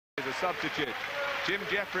a substitute. Jim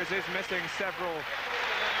Jeffries is missing several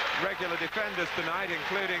regular defenders tonight,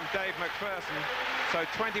 including Dave McPherson. So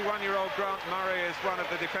 21-year-old Grant Murray is one of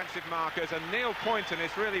the defensive markers, and Neil Poynton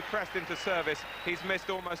is really pressed into service. He's missed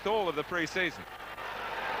almost all of the pre-season.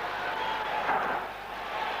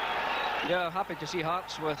 Yeah, happy to see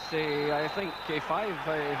Hearts with, I think, 5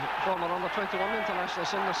 former under-21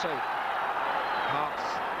 internationals in the side. Hearts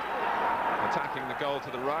attacking the goal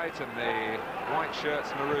to the right, and the white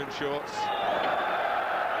shirts, maroon shorts.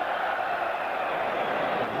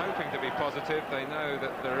 To be positive. They know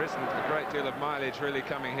that there isn't a great deal of mileage really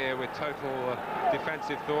coming here with total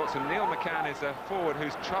defensive thoughts, and Neil McCann is a forward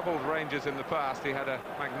who's troubled Rangers in the past. He had a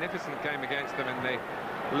magnificent game against them in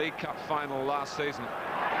the League Cup final last season.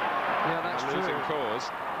 Yeah, that's true. Losing cause.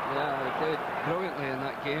 Yeah, he played brilliantly in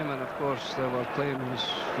that game, and of course there were claims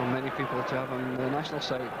from many people to have him in the national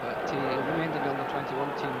side, but he remained in the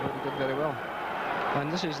under-21 team, but he did very well. And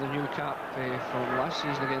this is the new cap from last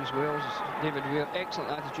season against Wales. David Weir, excellent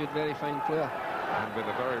attitude, very fine player. And with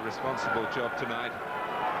a very responsible job tonight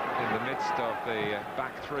in the midst of the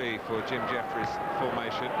back three for Jim Jeffries'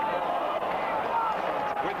 formation.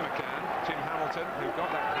 With McCann, Jim Hamilton, who got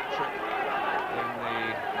that hat-trick in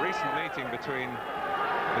the recent meeting between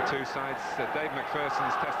the two sides. Dave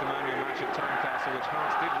McPherson's testimonial match at Tynecastle, which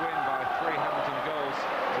Hearts did win by 3 Hamilton goals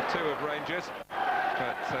to 2 of Rangers.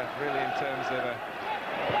 But really, in terms of a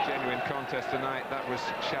genuine contest tonight, that was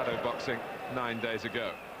shadow boxing 9 days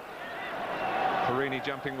ago. Perini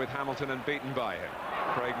jumping with Hamilton and beaten by him.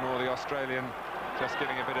 Craig Moore, the Australian, just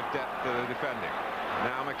giving a bit of depth to the defending.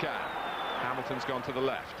 Now McCann. Hamilton's gone to the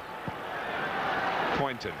left.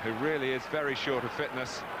 Poynton, who really is very short of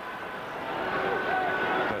fitness,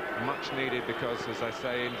 but much needed because, as I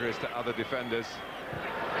say, injuries to other defenders,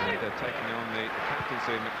 and they're taking on the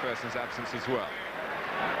captaincy in McPherson's absence as well.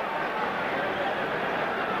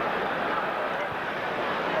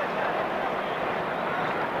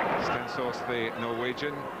 Stensors, the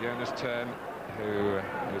Norwegian, Jonas Tern, who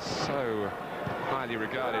is so highly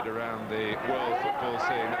regarded around the world football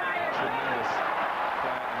scene, tremendous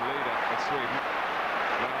player and leader of Sweden.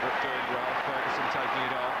 Lambert doing well, Ferguson taking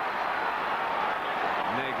it on.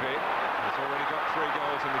 Negri has already got 3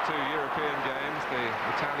 goals in the 2 European games, the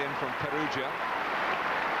Italian from Perugia.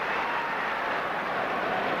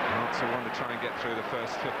 So want to try and get through the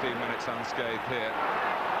first 15 minutes unscathed here.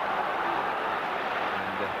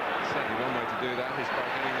 And certainly one way to do that is by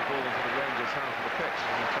getting the ball into the Rangers half of the pitch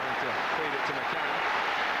and trying to feed it to McCann.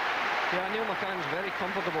 Yeah, Neil McCann's very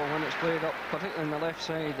comfortable when it's played up, particularly on the left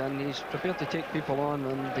side, and he's prepared to take people on,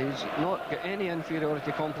 and he's not got any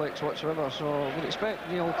inferiority complex whatsoever, so we'd expect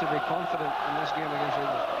Neil to be confident in this game against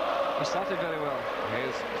Rangers. He started very well.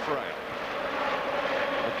 Here's Frey.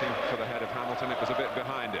 Looking for the head of Hamilton, it was a bit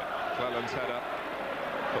behind it. Cleland's head up,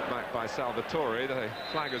 put back by Salvatore. The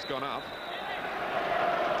flag has gone up.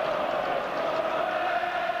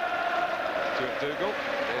 Stuart Dougal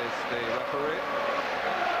is the referee.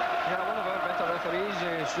 Yeah, one of our better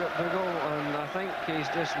referees, Stuart Dougal, and I think he's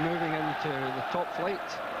just moving into the top flight.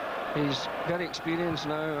 He's very experienced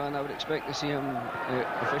now, and I would expect to see him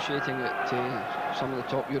officiating at some of the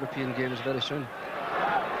top European games very soon.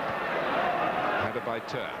 Headed by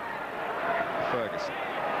Tern. Ferguson.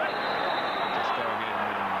 Just going in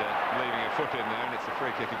and leaving a foot in there, and it's a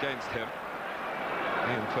free kick against him.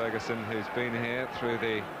 Ian Ferguson, who's been here through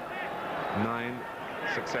the 9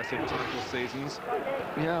 successive title seasons.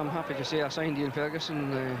 Yeah, I'm happy to say I signed Ian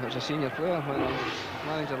Ferguson as a senior player when I was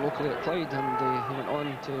manager locally at Clyde, and he went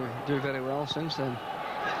on to do very well since then.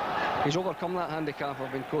 He's overcome that handicap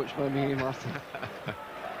of being coached by me, Martin.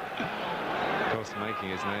 Of course, making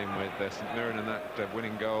his name with St Mirren and that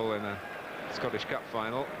winning goal in a Scottish Cup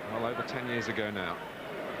final, well over 10 years ago now.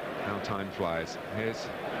 How time flies. Here's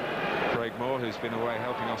Craig Moore, who's been away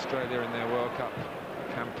helping Australia in their World Cup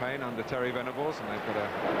campaign under Terry Venables, and they've got a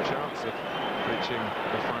chance of reaching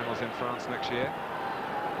the finals in France next year.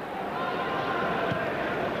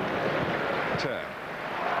 Turn.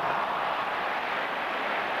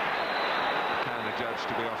 Can adjudged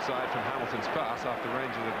to be offside from Hamilton's pass after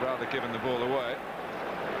Rangers had rather given the ball away.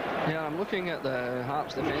 Yeah, I'm looking at the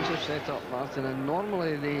Hearts defensive setup, Martin, and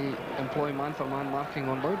normally they employ man-for-man marking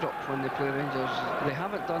on Laudrup when they play Rangers. They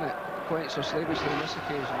haven't done it quite so slavishly on this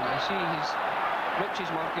occasion. I see Rich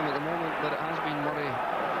is marking at the moment, but it has been Murray,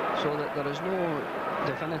 so that there is no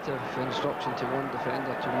definitive instruction to one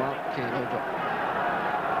defender to mark Laudrup.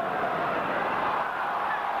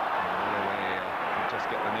 Just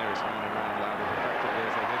get the nearest man around Laudrup effectively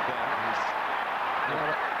as they did there.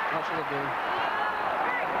 Yeah, that's what they're doing.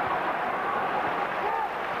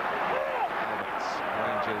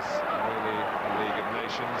 Rangers, really a League of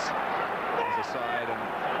Nations. side, and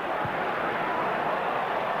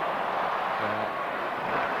their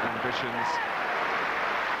ambitions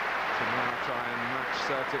to now try and match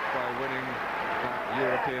Celtic by winning that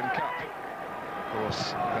European Cup. Of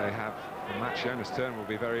course, they have the match Jonas Thern will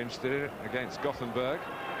be very interested in it against Gothenburg.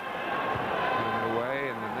 Going away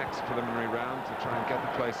in the next preliminary round to try and get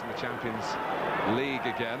the place in the Champions League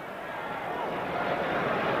again.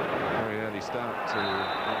 Very early start to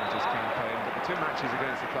Rangers' campaign, but the two matches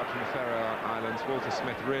against the club from the Faroe Islands, Walter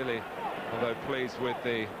Smith really, although pleased with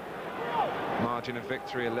the margin of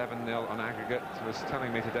victory, 11-0 on aggregate, was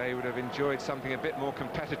telling me today he would have enjoyed something a bit more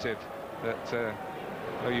competitive. That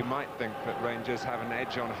though you might think that Rangers have an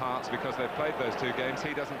edge on Hearts because they've played those two games,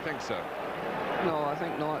 he doesn't think so. No, I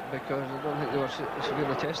think not, because I don't think they were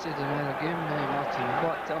severely tested in either game, Martin.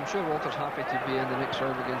 But I'm sure Walter's happy to be in the next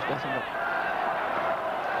round against Gothenburg.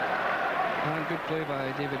 And good play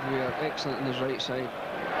by David Weir, excellent on his right side.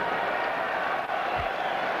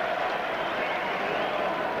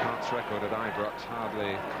 Hearts' record at Ibrox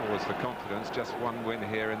hardly cause for confidence, just one win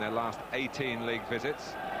here in their last 18 league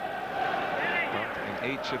visits. But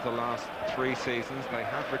in each of the last 3 seasons they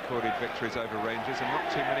have recorded victories over Rangers, and not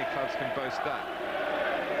too many clubs can boast that.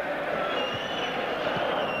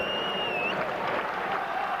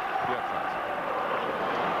 Björkvalt.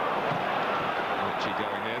 Ritchie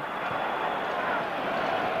going in.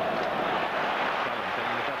 Bowman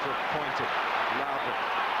getting the better point of Laudrup.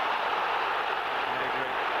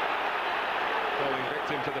 Negri falling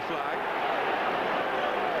victim to the flag.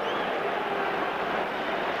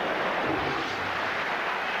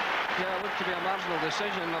 Yeah, it looked to be a marginal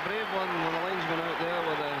decision, a brave one when the linesman out there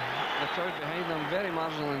with the crowd behind him, very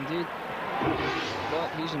marginal indeed. But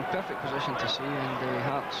he's in perfect position to see, and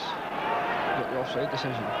Hearts got the offside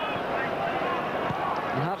decision.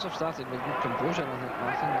 And Hearts have started with good composure, I think,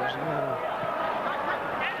 Martin. There's no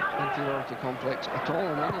inferiority complex at all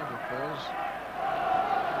in any of the players.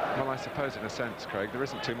 Well, I suppose in a sense, Craig, there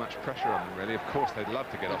isn't too much pressure on them, really. Of course, they'd love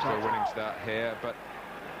to get off to a winning start here, but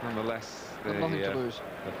nonetheless, the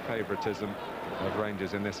favouritism of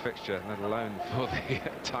Rangers in this fixture, let alone for the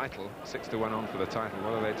title, 6-1 on for the title.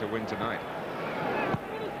 What are they to win tonight?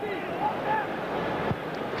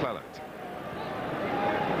 Cleland.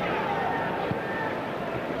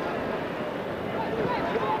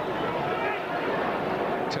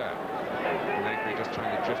 Turn. Negri just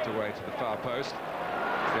trying to drift away to the far post.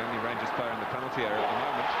 He's the only Rangers player in the penalty area at the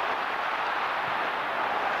moment.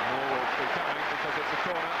 More will be coming because it's a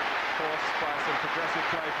corner forced by some progressive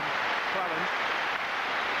play from Cleland.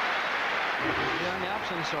 Yeah, in the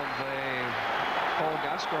absence of Paul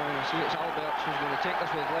Gascoigne, you see it's Alberts who's going to take this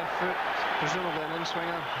with his left foot, presumably an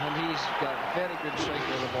in-swinger, and he's got very good strike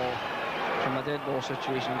of the ball from a dead ball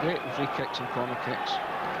situation. Great in free kicks and corner kicks.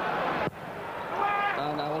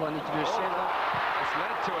 And all I need to do is say that. It's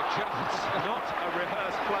led to a chance, not a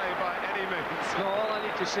rehearsed play by any means. No, all I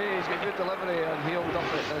need to say is a good delivery, and he'll dump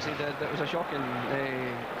it as he did. It was a shocking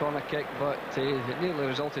corner kick, but it nearly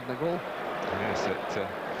resulted in a goal. Yes, it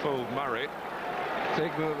fooled Murray.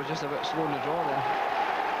 Craig Moore was just a bit slow in the draw there.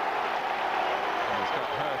 Well, he's got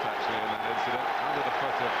hurt actually in that incident, under the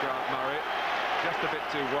foot of Grant Murray. Just a bit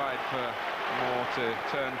too wide for Moore to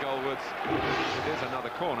turn goalwards. It is another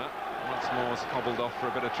corner. Once Moore's hobbled off for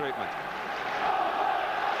a bit of treatment.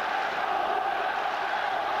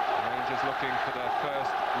 Rangers looking for their first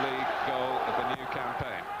league goal of the new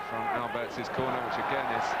campaign from Alberts' corner, which again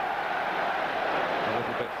is a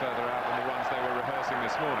little bit further out than the ones they were rehearsing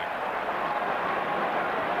this morning.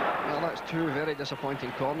 Well, that's 2 very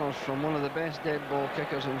disappointing corners from one of the best dead ball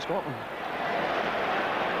kickers in Scotland.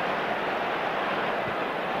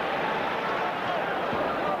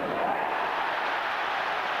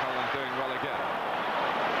 Doing well again.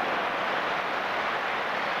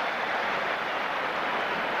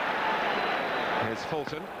 Here's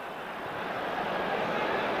Fulton,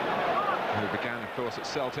 who began, of course, at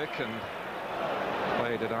Celtic and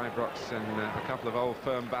played at Ibrox in a couple of old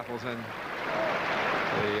firm battles in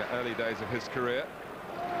the early days of his career.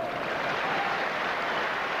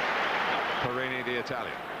 Perini, the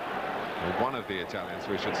Italian, or one of the Italians,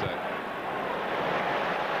 we should say.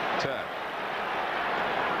 Turn.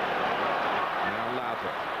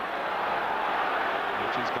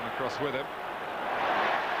 Ritchie's gone across with him.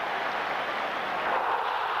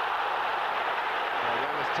 Well,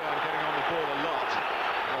 Jonas Thern getting on the ball a lot,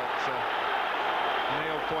 but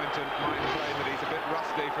Neil Poynton might claim that he's a bit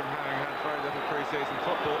rusty from having had very little pre-season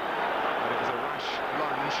football, but it was a rash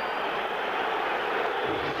lunge.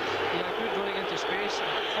 Yeah, good running into space,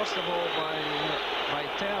 first of all by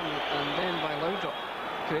Thern and then by Laudrup.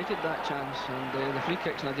 Created that chance, and the free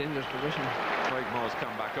kick's in a dangerous position. Craig Moore's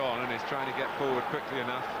come back on and he's trying to get forward quickly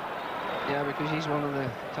enough. Yeah, because he's one of the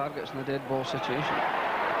targets in the dead ball situation.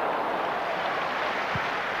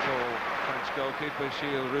 Tall French goalkeeper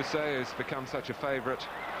Gilles Rousset has become such a favourite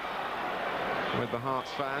with the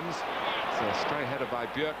Hearts fans. It's a stray header by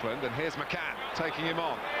Björklund, and here's McCann taking him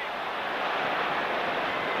on.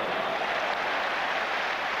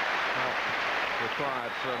 Help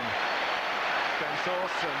required from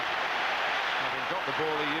Stensors, and having got the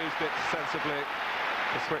ball, he used it sensibly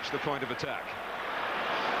to switch the point of attack.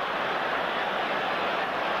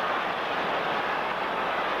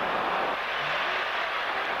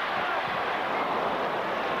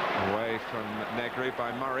 Away from Negri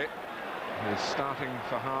by Murray, who's starting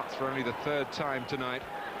for Hearts for only the third time tonight.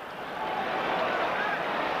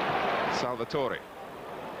 Salvatore.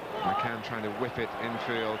 McCann trying to whip it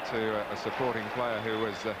infield to a supporting player who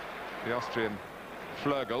was the Austrian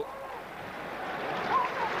Flörgel.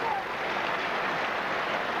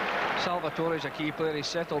 Salvatore's a key player. He's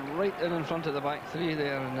settled right in front of the back three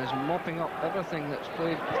there and is mopping up everything that's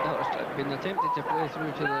been attempted to play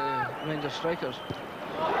through to the Rangers strikers. The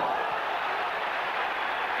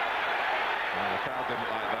crowd didn't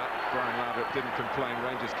like that. Brian Lardner didn't complain.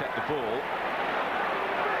 Rangers kept the ball.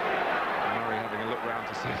 Murray having a look round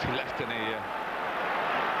to see if he left any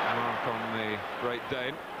mark on the Great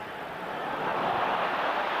Dane.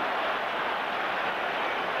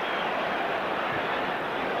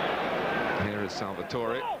 Here is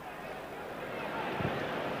Salvatore.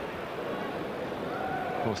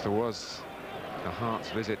 Of course, there was a Hearts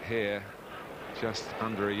visit here just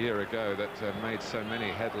under a year ago that made so many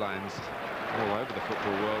headlines all over the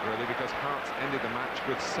football world, really, because Hearts ended the match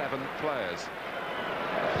with 7 players,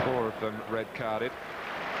 4 of them red-carded.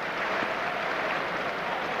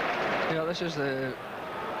 Yeah, this is the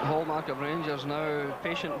hallmark of Rangers now.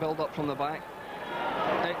 Patient build-up from the back.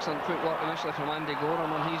 Excellent footwork initially from Andy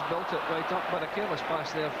Gorham, and he's built it right up, but a careless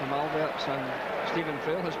pass there from Alberts, and Stephen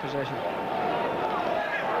Frail has possession.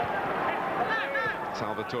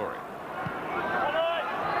 Salvatore.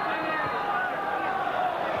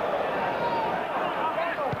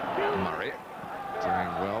 Murray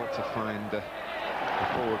doing well to find the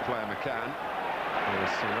forward player McCann, who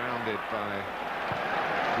is surrounded by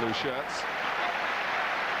blue shirts.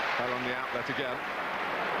 Fell on the outlet again.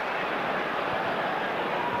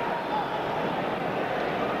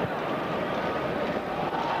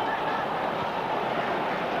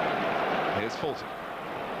 Here's Fulton.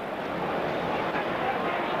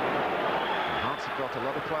 Hearts have got a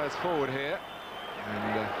lot of players forward here,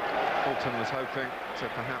 and Fulton was hoping to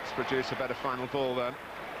perhaps produce a better final ball then.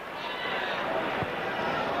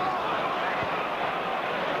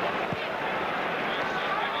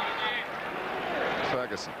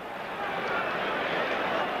 Ferguson.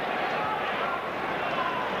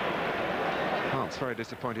 Hearts very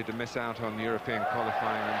disappointed to miss out on European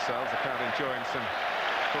qualifying themselves. The crowd enjoying some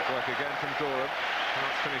footwork again from Gorham.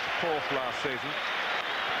 Hearts finished 4th last season.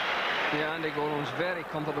 Yeah, Andy Gorham's very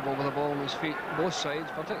comfortable with the ball on his feet, both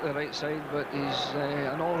sides, particularly the right side, but he's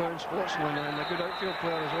an all-round sportsman and a good outfield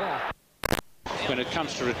player as well. When it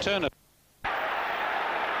comes to return of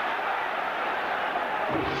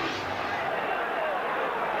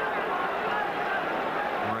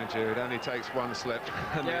Mind you, it only takes one slip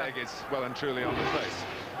and the egg is well and truly on the face.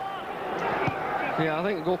 Yeah, I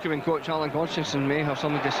think goalkeeping coach Alan Hodgkinson may have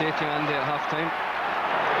something to say to Andy at half-time.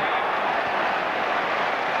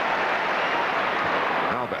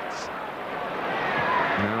 Alberts.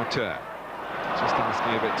 Now Tur. Just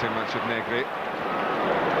asking a bit too much of Negri.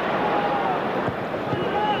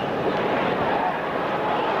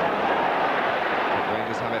 The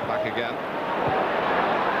Rangers have it back again.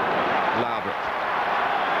 Laubert.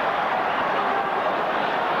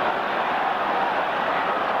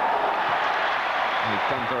 He's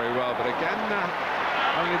done very well, but again,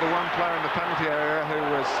 only the one player in the penalty area who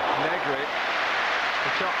was Negri.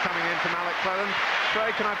 The shot coming in from Alec Cleland.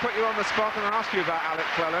 Craig, can I put you on the spot and ask you about Alec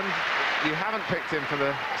Cleland? You haven't picked him for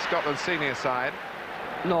the Scotland senior side.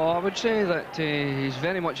 No, I would say that he's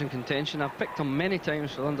very much in contention. I've picked him many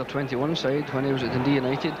times for the under-21 side when he was at Dundee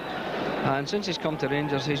United. And since he's come to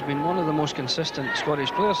Rangers, he's been one of the most consistent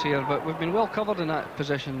Scottish players here. But we've been well covered in that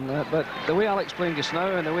position. But the way Alec's playing just now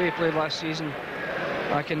and the way he played last season,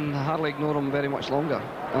 I can hardly ignore him very much longer.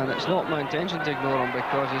 And it's not my intention to ignore him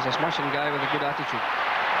because he's a smashing guy with a good attitude.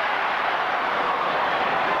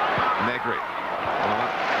 Negri. Well,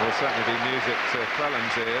 that will certainly be music to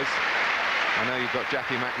Cleland's ears. I know you've got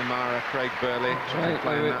Jackie McNamara, Craig Burley. That's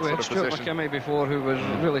right. We had Stuart McKimmie before, who was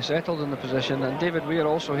really settled in the position, and David Weir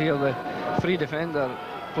also here, the free defender,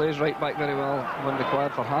 plays right back very well when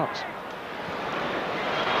required for Hearts.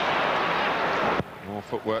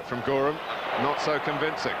 More footwork from Gorham, not so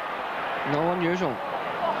convincing. No, unusual.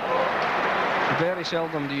 Very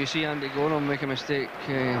seldom do you see Andy Gorham make a mistake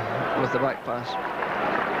with the back pass.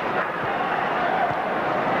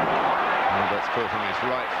 Albert's caught on his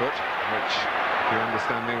right foot, which, if you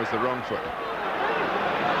understand me, was the wrong foot.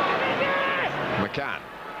 McCann.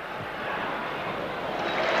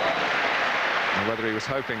 And whether he was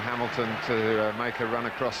hoping Hamilton to make a run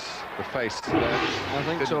across the face there, I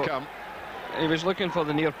think didn't so. come. He was looking for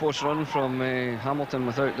the near post run from Hamilton,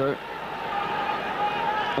 without doubt.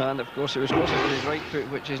 And of course, he was crossing with his right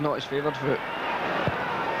foot, which is not his favoured foot.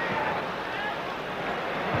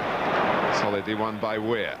 Solidly won by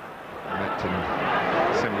Weir. Met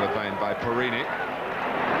in similar vein by Perini.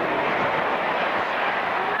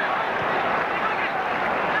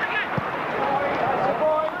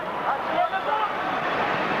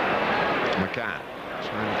 McCann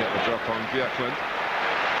trying to get the drop on Björklund,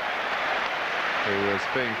 who was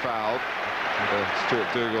being fouled. Stuart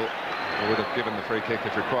Dougal would have given the free kick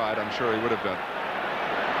if required. I'm sure he would have done.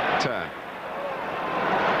 Turn.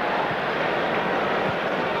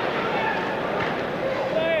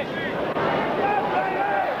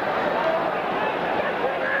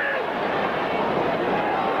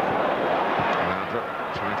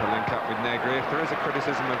 Trying to link up with Negri. If there is a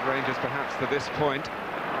criticism of Rangers perhaps to this point,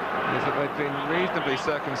 is that they've been reasonably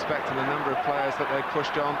circumspect in the number of players that they've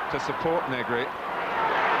pushed on to support Negri.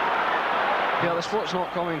 Yeah, the support's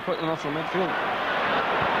not coming quick enough from midfield.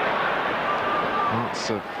 Hearts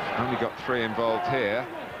have only got 3 involved here.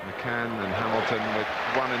 McCann and Hamilton with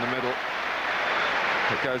 1 in the middle.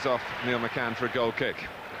 It goes off Neil McCann for a goal kick.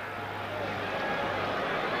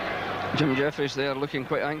 Jim Jeffries there looking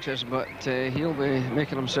quite anxious, but he'll be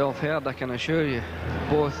making himself heard, I can assure you,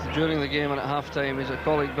 both during the game and at half-time. He's a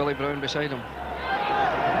colleague, Billy Brown, beside him.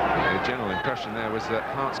 The general impression there was that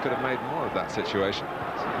Hearts could have made more of that situation.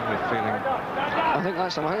 Feeling... I think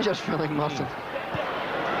that's the manager's feeling, Martin.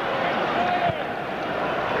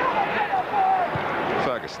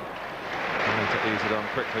 Ferguson trying to ease it on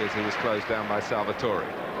quickly as he was closed down by Salvatore.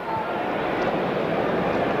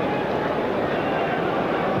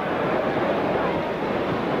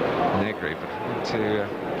 Negri, but had to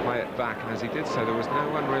play it back, and as he did so, there was no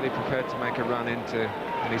one really prepared to make a run into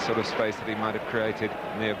any sort of space that he might have created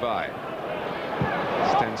nearby.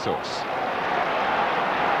 Stensors.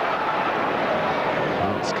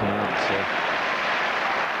 Hearts come out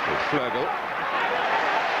with Flögel.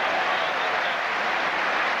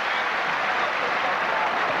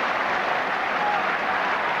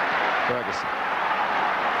 Ferguson.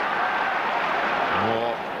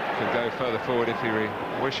 Moore can go further forward if he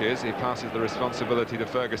wishes. He passes the responsibility to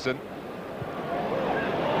Ferguson.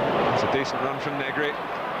 It's a decent run from Negri.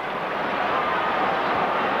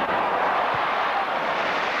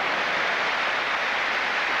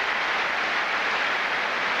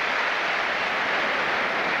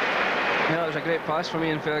 Yeah, it was a great pass from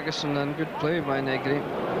Ian Ferguson and good play by Negri.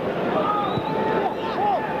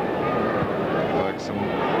 Ferguson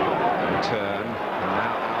turn, and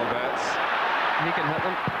now Alberts. He can hit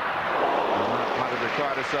them. And that might have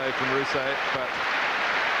required a save from Rousset, but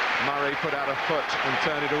Murray put out a foot and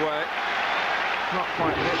turned it away. Not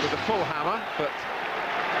quite hit with the full hammer, but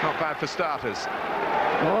not bad for starters.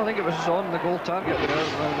 Well, I think it was on the goal target there,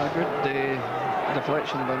 and a good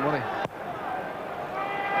deflection by Murray.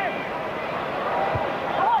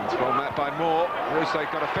 It's well met by Moore.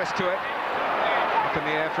 Rousset got a fist to it. Up in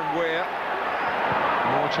the air from Weir.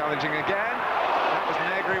 Moore challenging again. That was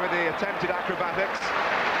Negri with the attempted acrobatics.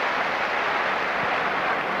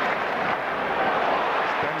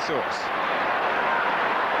 Stensors.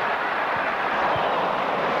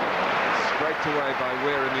 Scraped away by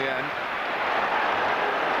Weir in the end.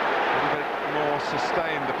 A little bit more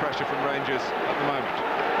sustained, the pressure from Rangers at the moment.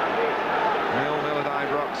 0-0 at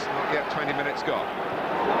Ibrox, not yet 20 minutes gone.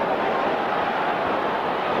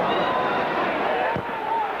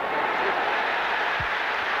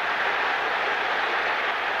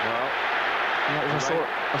 That was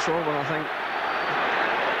a sore one, I think.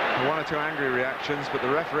 One or two angry reactions, but the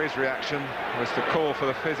referee's reaction was to call for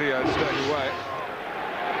the physio straight away.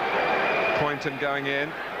 Poynton going in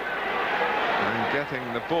and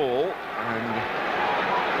getting the ball, and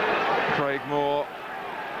Craig Moore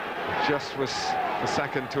just was the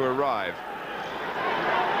second to arrive.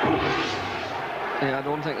 Yeah, I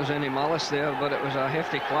don't think there's any malice there, but it was a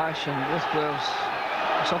hefty clash and both players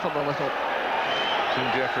suffered a little. Jim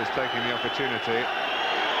Jeffries taking the opportunity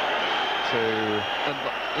to...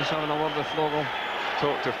 He's having a word with Flögel.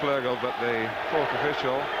 Talk to Flögel, but the fourth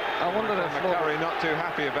official, I wonder if McCurry, not too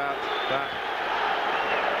happy about that.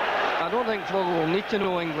 I don't think Flogel will need to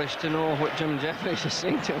know English to know what Jim Jefferies is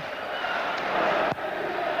saying to him.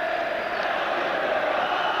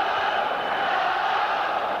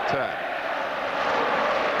 Turn.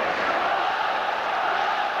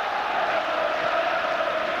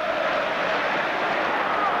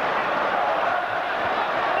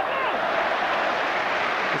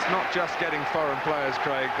 It's not just getting foreign players,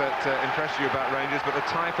 Craig, that impress you about Rangers, but the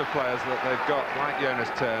type of players that they've got, like Jonas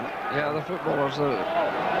Turn. Yeah, the footballers,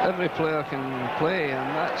 every player can play,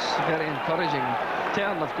 and that's very encouraging.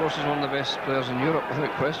 Turn, of course, is one of the best players in Europe,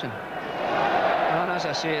 without question. And as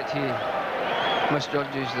I say it, he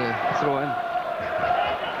misjudges the throw-in.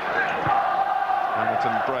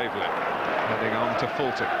 Hamilton bravely heading on to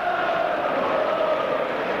Fulton.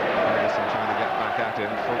 Ferguson trying to get back at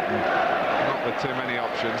him. Fulton not with too many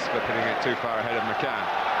options, but hitting it too far ahead of McCann.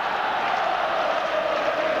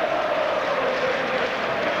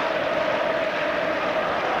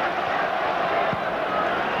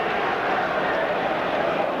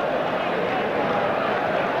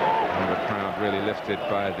 Really lifted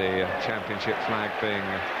by the championship flag being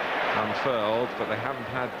unfurled, but they haven't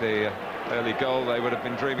had the early goal they would have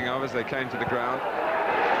been dreaming of as they came to the ground.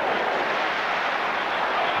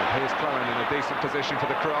 And here's Clellan in a decent position for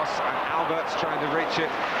the cross, and Albert's trying to reach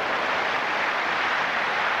it.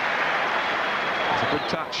 It's a good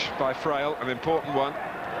touch by Frail, an important one.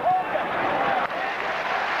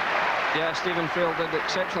 Yeah, Stephen Frail did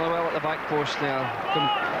exceptionally well at the back post there,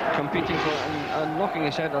 competing for it and knocking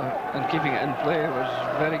his header and keeping it in play. Was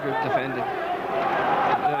very good defending.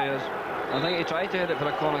 There he is. I think he tried to hit it for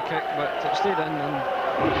a corner kick, but it stayed in, and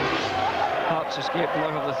Hearts escaped.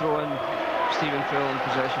 Now have the throw in. Stephen Frail in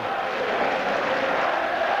possession.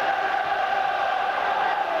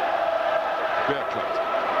 Björklund.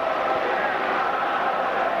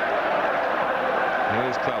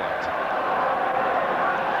 Here's Clellan.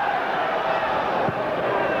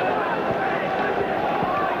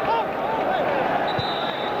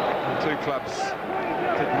 Clubs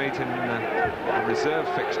did meet in a reserve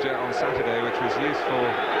fixture on Saturday, which was useful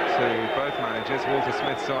to both managers. Walter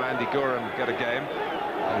Smith saw Andy Gorham get a game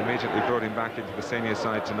and immediately brought him back into the senior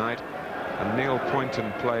side tonight. And Neil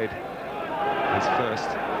Poynton played his first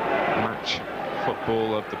match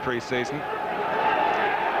football of the pre-season,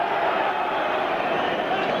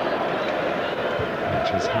 which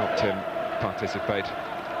has helped him participate.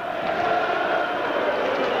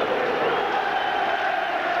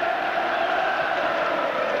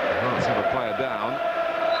 Have a player down,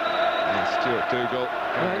 and Stuart Dougal.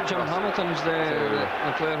 I think Jim Hamilton's the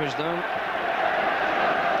player who's down.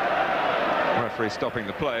 Referee stopping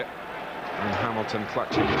the play, and Hamilton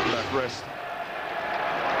clutching his left wrist.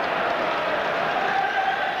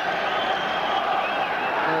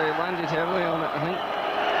 He landed heavily on it, I think.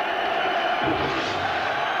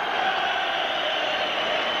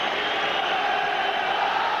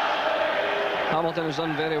 Hamilton has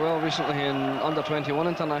done very well recently in under-21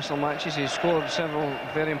 international matches. He's scored several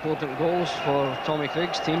very important goals for Tommy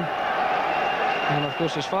Craig's team. And of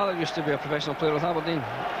course his father used to be a professional player with Aberdeen.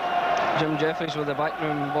 Jim Jefferies with the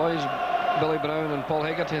backroom boys, Billy Brown and Paul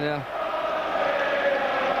Hegarty there.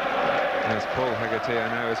 Yes, Paul Hegarty, I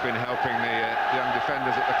know, has been helping the young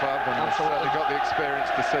defenders at the club, and has certainly got the experience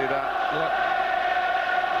to see that. Yep.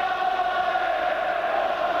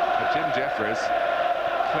 But Jim Jefferies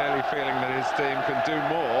clearly feeling that his team can do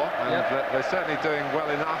more, and that they're certainly doing well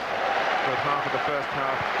enough with half of the first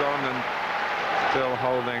half gone and still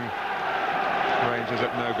holding Rangers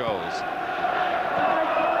at no goals.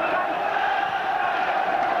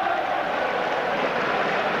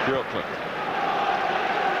 Björklund.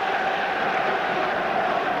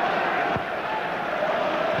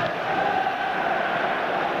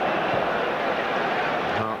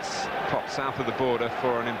 Hearts pop south of the border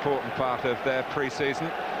for an important part of their pre-season.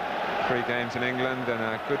 3 games in England and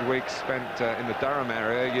a good week spent in the Durham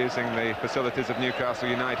area using the facilities of Newcastle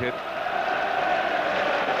United.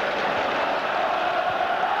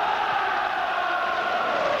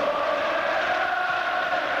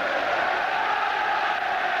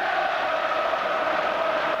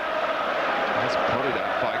 That's potted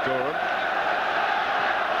out by Gorham.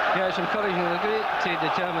 Yeah, it's encouraging. The great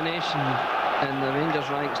determination in the Rangers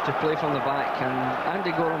ranks to play from the back, and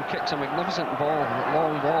Andy Gorham kicks a magnificent ball,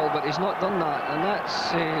 long ball, but he's not done that, and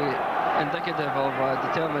that's indicative of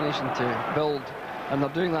determination to build, and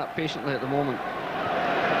they're doing that patiently at the moment.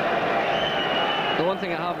 The one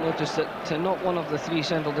thing I have noticed that not one of the 3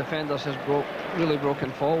 central defenders has really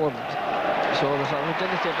broken forward, so there's a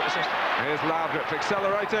rigidity of the system. Here's Laudrup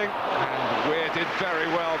accelerating, and Weir did very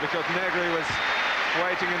well because Negri was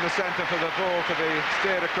waiting in the centre for the ball to be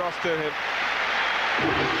steered across to him.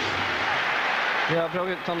 Yeah,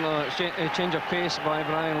 brilliant turn, change of pace by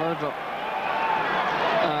Brian Laudrup.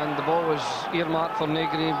 And the ball was earmarked for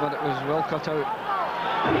Negri, but it was well cut out.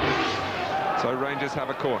 So Rangers have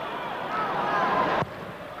a corner.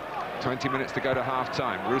 20 minutes to go to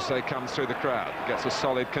half-time. Rousset comes through the crowd, gets a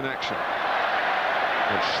solid connection,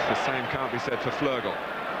 which the same can't be said for Fleugle.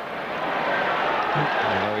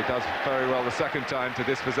 Although he does very well the second time to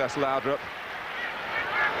dispossess Laudrup.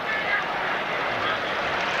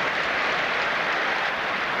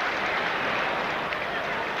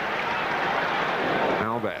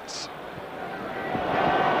 Alberts.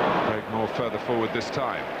 Craig Moore further forward this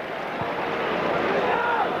time.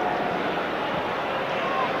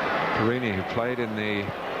 Perini, who played in the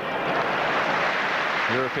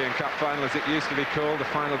European Cup final, as it used to be called, the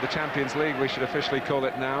final of the Champions League, we should officially call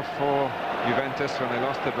it now, for Juventus when they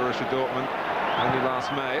lost to Borussia Dortmund only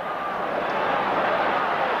last May.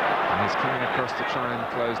 And he's coming across to try and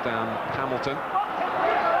close down Hamilton.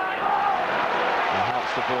 And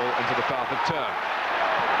helps the ball into the path of turn.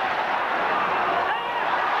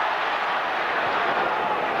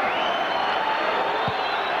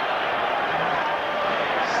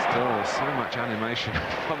 Still so much animation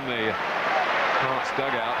from the Hearts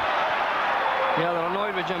dugout. Yeah, they're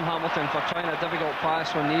annoyed with Jim Hamilton for trying a difficult pass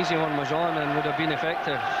when the easy one was on and would have been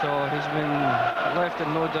effective. So he's been left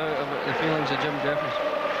in no doubt about the feelings of Jim Jeffries.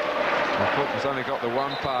 Well, Fulton's only got the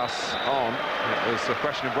one pass on. It was a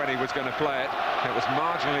question of when he was going to play it. It was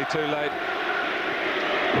marginally too late.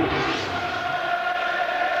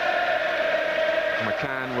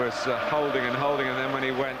 McCann was holding, and then when he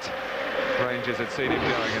went, Rangers had seen him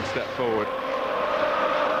going and stepped forward.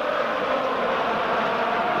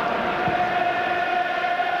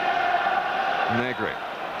 Negri.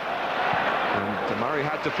 And Murray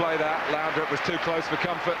had to play that. Laudrup was too close for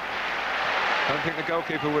comfort. I don't think the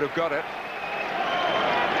goalkeeper would have got it.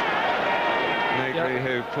 Negri,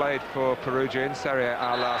 who played for Perugia in Serie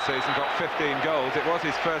A last season, got 15 goals. It was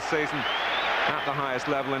his first season at the highest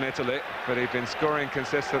level in Italy, but he'd been scoring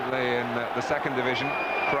consistently in the second division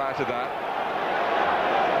prior to that.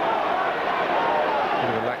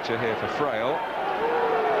 Bit of a lecture here for Frail.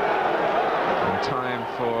 And time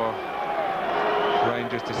for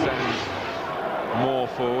Rangers to send Moore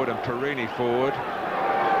forward and Perini forward.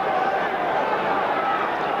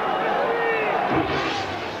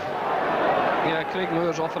 Yeah, Craig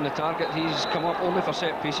Moore's off on the target. He's come up only for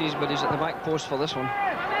set pieces, but he's at the back post for this one.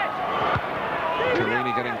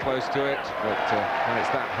 Perini getting close to it, but when it's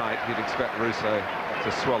that height, you'd expect Rousset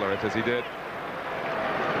to swallow it, as he did.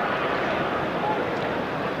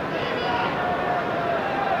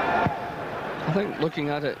 I think looking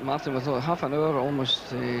at it, Martin, with half an hour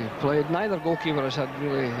almost played, neither goalkeeper has had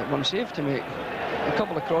really one save to make. A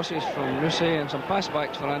couple of crosses from Rousset and some pass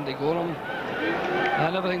backs for Andy Gorham,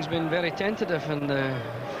 and everything's been very tentative in the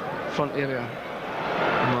front area.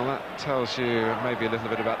 Well, that tells you maybe a little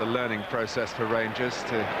bit about the learning process for Rangers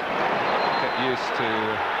to get used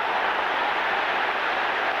to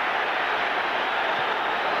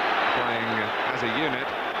playing as a unit.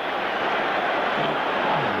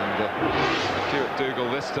 Stuart Dougal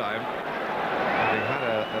this time, having had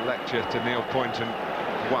a lecture to Neil Poynton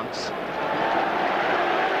once,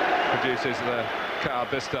 produces the card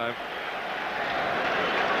this time.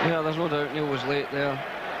 Yeah, there's no doubt Neil was late there.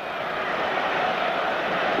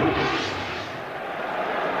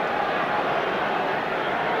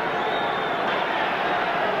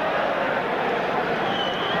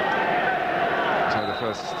 So the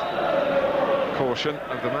first caution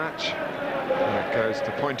of the match, and it goes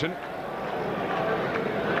to Poynton.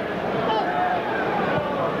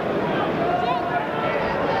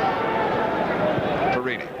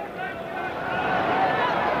 Perini.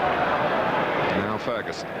 Now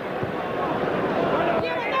Ferguson.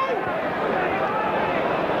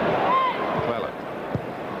 Cleland.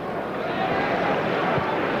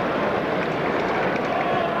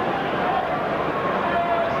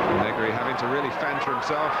 Negri having to really fend for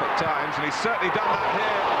himself at times, and he's certainly done that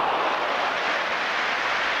here.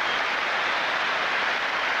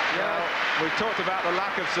 We've talked about the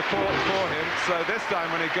lack of support for him, so this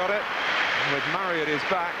time when he got it, with Murray at his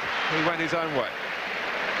back, he went his own way.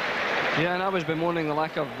 Yeah, and I was bemoaning the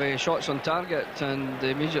lack of shots on target, and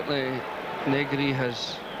immediately Negri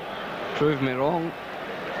has proved me wrong.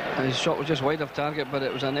 His shot was just wide of target, but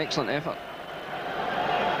it was an excellent effort.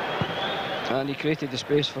 And he created the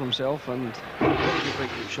space for himself, and very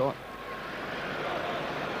good shot.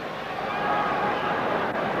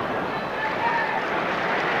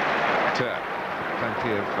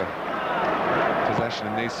 Plenty of possession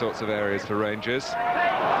in these sorts of areas for Rangers.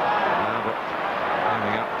 Now, but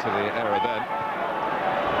aiming up to the error then.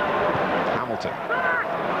 Hamilton.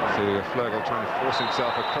 To Flurgle trying to force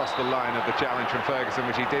himself across the line of the challenge from Ferguson,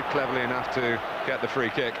 which he did cleverly enough to get the free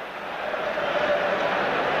kick.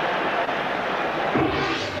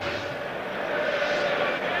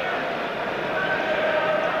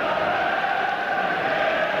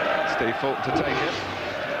 Steve Fulton to take it.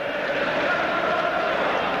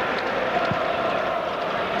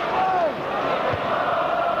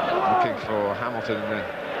 Looking for Hamilton.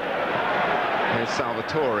 Here's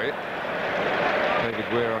Salvatore.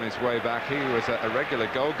 David Weir on his way back. He was a regular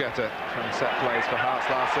goal-getter from set plays for Hearts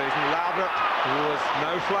last season. Laudrup was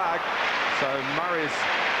no flag, so Murray's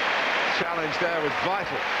challenge there was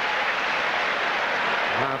vital.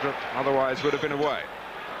 Laudrup otherwise would have been away.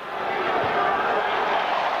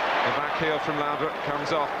 The back heel from Laudrup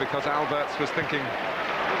comes off because Alberts was thinking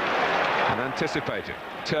and anticipating.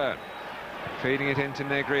 Turn, feeding it into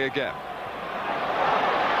Negri again.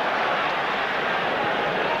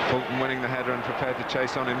 Fulton winning the header and prepared to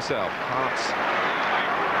chase on himself. Hearts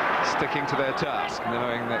sticking to their task,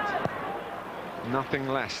 knowing that nothing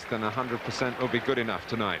less than 100% will be good enough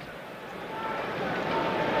tonight.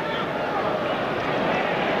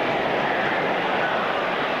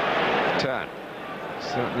 Turn.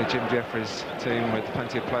 Certainly Jim Jeffries' team with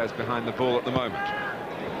plenty of players behind the ball at the moment.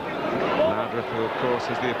 Laudrup, who of course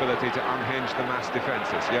has the ability to unhinge the mass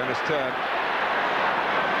defences. Jonas Turn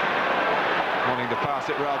wanting to pass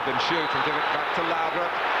it rather than shoot and give it back to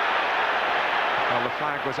Laudrup. Well, the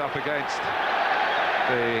flag was up against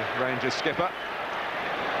the Rangers skipper.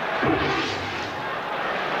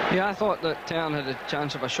 Yeah, I thought that Tern had a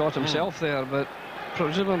chance of a shot himself there, but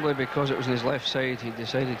presumably because it was on his left side, he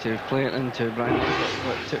decided to play it into Brian Laudrup.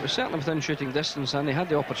 But it was certainly within shooting distance, and he had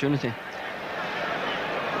the opportunity.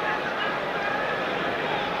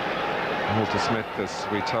 Walter Smith, as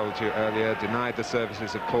we told you earlier, denied the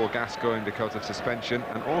services of Paul Gascoigne because of suspension,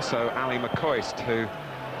 and also Ali McCoist, who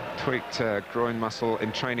tweaked groin muscle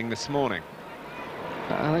in training this morning.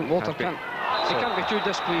 I think Walter can't be too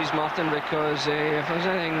displeased, Martin, because if there's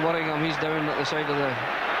anything worrying him, he's down at the side of the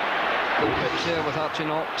pitch there with Archie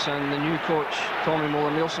Knox and the new coach, Tommy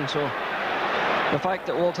Muller-Nielsen. So the fact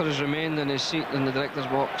that Walter has remained in his seat in the director's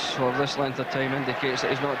box for this length of time indicates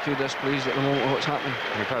that he's not too displeased at the moment with what's happening.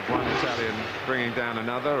 We've had one Italian bringing down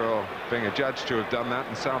another, or being adjudged to have done that,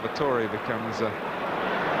 and Salvatore becomes the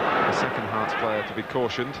second Hearts player to be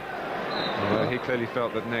cautioned. Although he clearly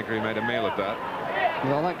felt that Negri made a meal of that.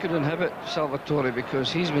 Well, that could inhibit Salvatore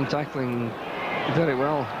because he's been tackling very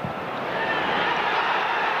well.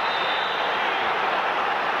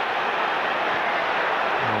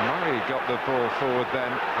 Got the ball forward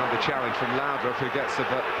then under challenge from Laudrup, who gets a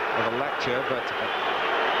bit of a lecture, but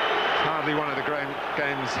hardly one of the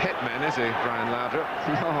game's hitmen, is he, Brian Laudrup?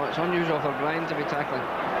 No, it's unusual for Brian to be tackling.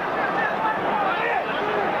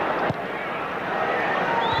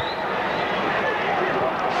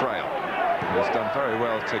 Frail, who's done very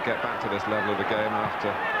well to get back to this level of the game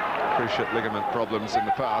after cruciate ligament problems in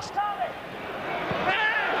the past.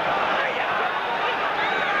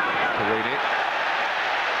 Carini.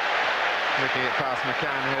 Looking it past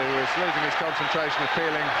McCann, who was losing his concentration,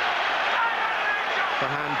 appealing for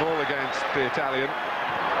handball against the Italian.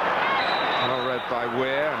 Well read by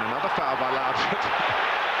Weir, and another foul by Laudrup.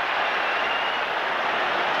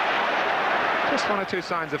 Just one or two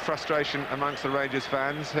signs of frustration amongst the Rangers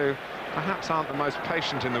fans, who perhaps aren't the most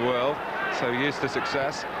patient in the world, so used to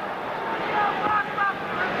success.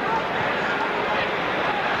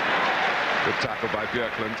 Good tackle by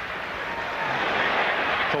Björklund.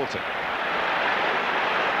 Fulton.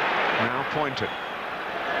 Now Poynton.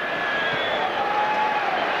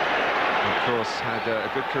 Of course, had a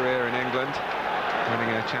good career in England,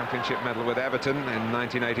 winning a championship medal with Everton in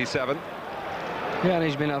 1987. Yeah, and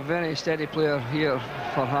he's been a very steady player here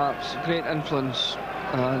for Hearts. Great influence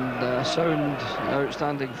and sound,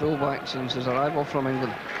 outstanding fullback since his arrival from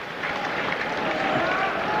England.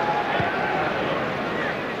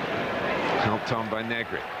 Helped on by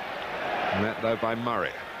Negri. Met though by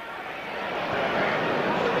Murray.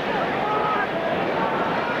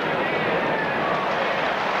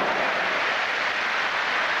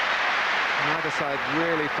 Neither side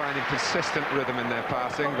really finding consistent rhythm in their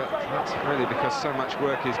passing, but that's really because so much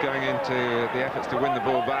work is going into the efforts to win the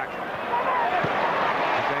ball back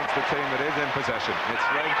against the team that is in possession. It's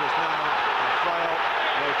Rangers now, and Frail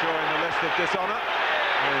will join the list of dishonour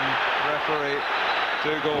in referee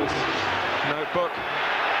Dougal's notebook.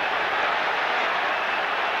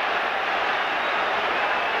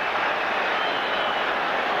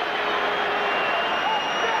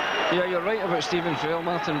 Yeah, you're right about Stephen Frail,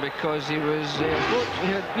 Martin, because he was he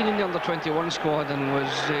had been in the under-21 squad and was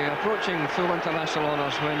approaching full international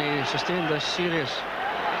honours when he sustained this serious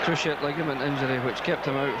cruciate ligament injury, which kept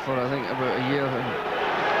him out for I think about a year.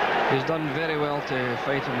 And he's done very well to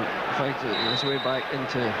fight his way back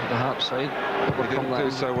into the Hearts side. He didn't do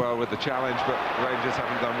so well with the challenge, but Rangers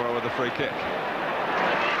haven't done well with the free kick.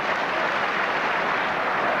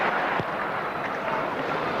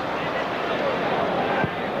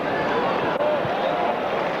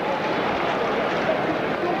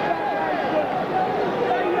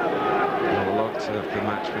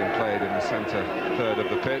 Centre third of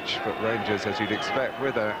the pitch, but Rangers, as you'd expect,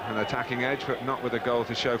 with an attacking edge, but not with a goal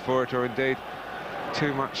to show for it, or indeed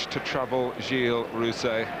too much to trouble Gilles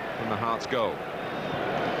Rousset from the Hearts goal.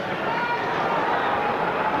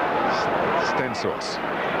 Stensors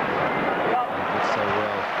did so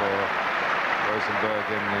well for Rosenborg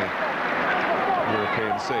in the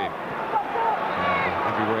European scene.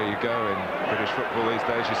 And everywhere you go in British football these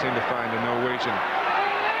days, you seem to find a Norwegian.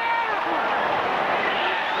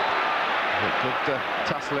 Good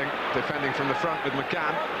tussling, defending from the front with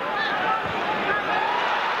McCann.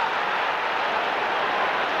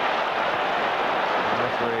 The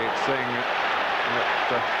referee seeing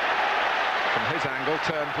that from his angle,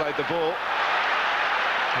 Turn played the ball.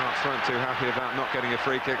 Hearts weren't too happy about not getting a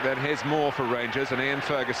free kick. Then here's more for Rangers and Ian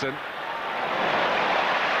Ferguson.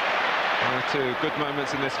 One or two good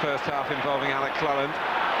moments in this first half involving Alec Cleland.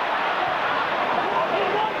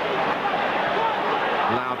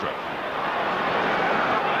 Laudrup.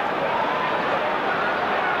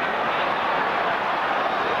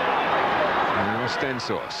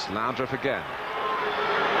 Stensors, Laudrup again.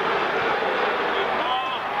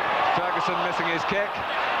 Ferguson missing his kick.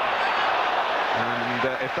 And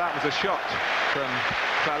if that was a shot from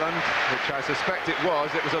Cleland, which I suspect it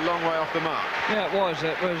was a long way off the mark. Yeah, it was.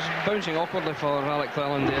 It was bouncing awkwardly for Alec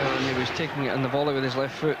Cleland there, and he was taking it in the volley with his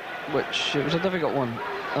left foot, which it was a difficult one.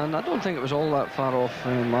 And I don't think it was all that far off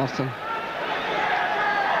Martin.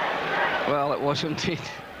 Well, it was indeed.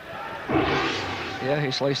 Yeah,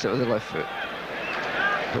 he sliced it with his left foot.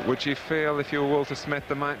 But would you feel, if you were Walter Smith,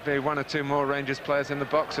 there might be one or two more Rangers players in the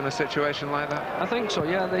box in a situation like that? I think so,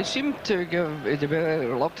 yeah. They seem to be very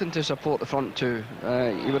reluctant to support the front two.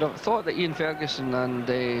 You would have thought that Ian Ferguson and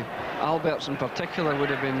Alberts in particular would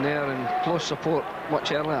have been there in close support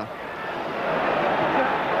much earlier.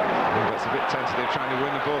 Alberts a bit tentative, trying to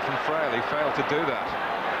win the ball from Frail. He failed to do that.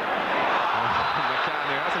 McCann,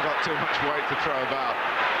 who hasn't got too much weight to throw about,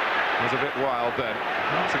 was a bit wild then.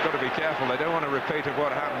 So got to be careful. They don't want a repeat of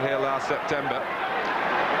what happened here last September.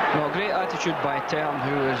 Well, great attitude by Tern,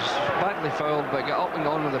 who was badly fouled but got up and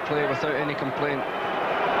on with the play without any complaint.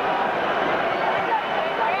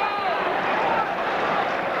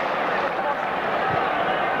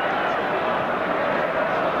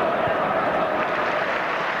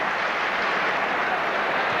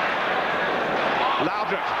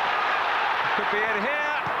 Laudrup could be in here.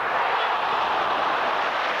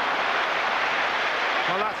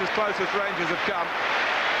 Well, that's as close as Rangers have come.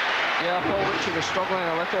 Yeah, Paul Ritchie was struggling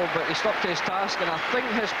a little, but he stuck to his task, and I think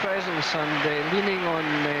his presence and leaning on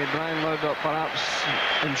Brian Laudrup perhaps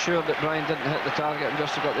ensured that Brian didn't hit the target and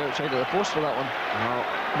just got the outside of the post for that one.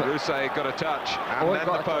 Well, Rousset got a touch, and then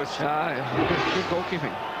the post. Good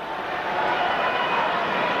goalkeeping.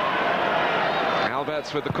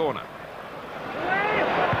 Alberts with the corner.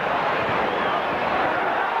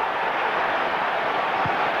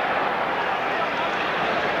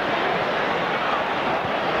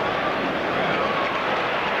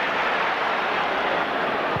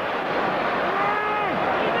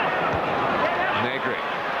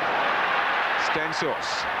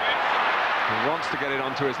 Stensors, who wants to get it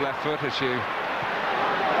onto his left foot, as you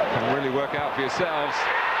can really work out for yourselves.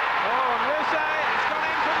 Oh, and Rousset, it's gone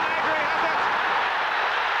in from Negri, has it?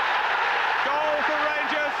 Goal for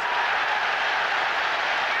Rangers.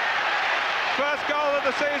 First goal of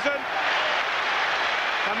the season.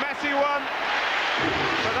 A messy one,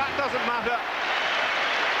 but that doesn't matter.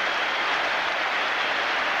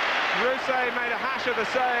 Rousset made a hash of the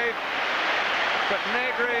save, but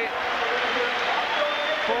Negri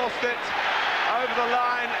forced it over the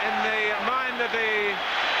line in the mind of the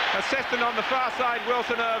assistant on the far side,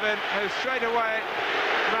 Wilson Irvine, who straight away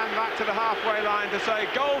ran back to the halfway line to say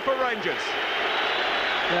goal for Rangers.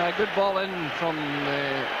 Yeah, good ball in from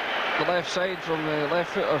the left side, from the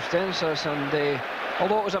left foot of Stensors, and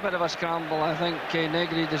although it was a bit of a scramble, I think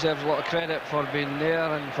Negri deserves a lot of credit for being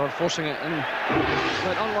there and for forcing it in.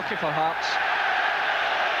 But unlucky for Hearts.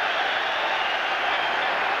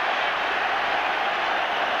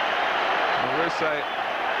 Rousset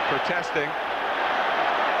protesting.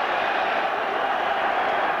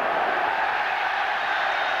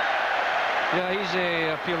 Yeah, he's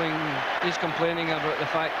appealing. He's complaining about the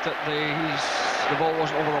fact that the ball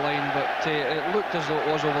wasn't over the line, but it looked as though it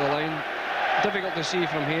was over the line. Difficult to see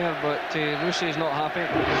from here, but Rousset's not happy.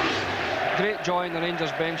 Great joy in the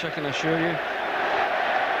Rangers bench, I can assure you.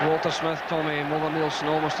 Walter Smith, Tommy Mulder-Nielsen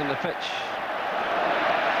almost on the pitch.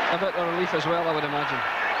 A bit of relief as well, I would imagine.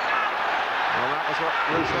 Well, that was what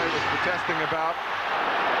Rousset was protesting about.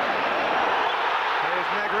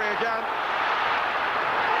 Here's Negri again.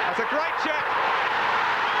 That's a great check.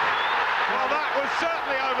 Well, that was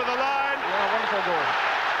certainly over the line. Yeah, wonderful goal.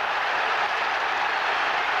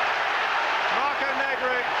 Marco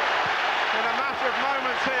Negri, in a matter of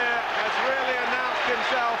moments here, has really announced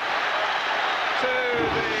himself to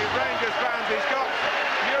the Rangers fans. He's got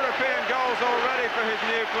European goals already for his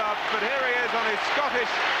new club, but here he is on his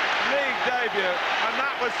Scottish League debut, and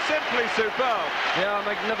that was simply superb. Yeah,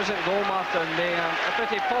 magnificent goal, Martin. A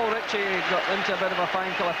pity Paul Ritchie got into a bit of a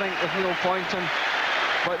fankle, I think, with Neil Poynton,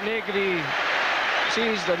 but Negri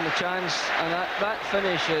seized on the chance, and that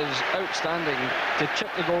finish is outstanding. To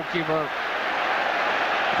chip the goalkeeper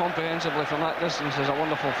comprehensively from that distance is a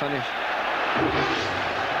wonderful finish.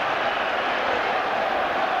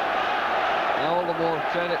 And all the more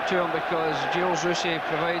credit to him because Gilles Rousset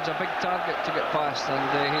provides a big target to get past, and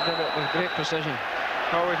he did it with great precision.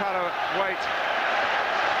 Well, we've had to wait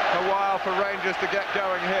a while for Rangers to get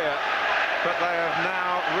going here, but they have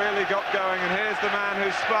now really got going, and here's the man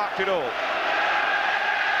who sparked it all.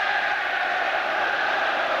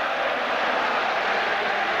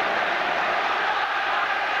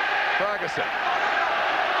 Ferguson.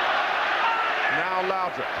 Now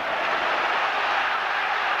Laudrup.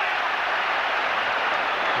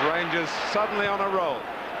 Rangers suddenly on a roll.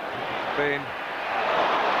 Been a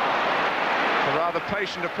rather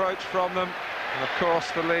patient approach from them. And of course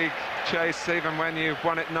the league chase, even when you've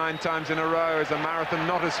won it 9 times in a row, is a marathon,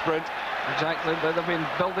 not a sprint. Exactly, but they've been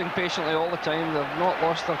building patiently all the time. They've not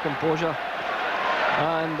lost their composure,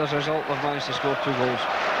 and as a result they've managed to score 2 goals.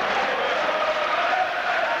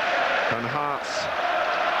 And Hearts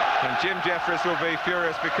and Jim Jeffries will be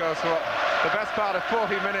furious because the best part of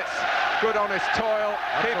 40 minutes, good honest toil,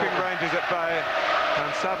 keeping Rangers at bay,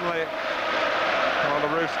 and suddenly, well,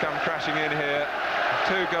 the roofs come crashing in here.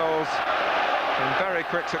 2 goals in very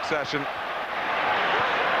quick succession.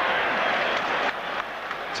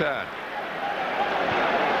 Turn.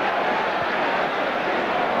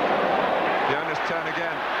 Jonas Turn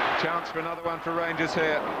again. Chance for another one for Rangers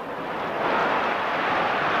here.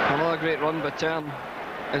 Another great run by Turn.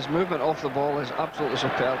 His movement off the ball is absolutely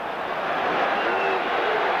superb.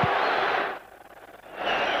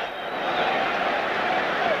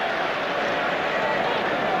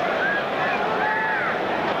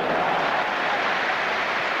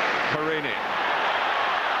 Perini.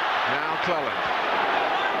 Now Cleland.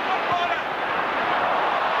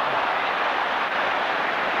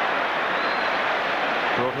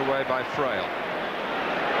 Brought away by Frail.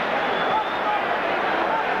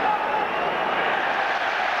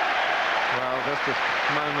 Well, just a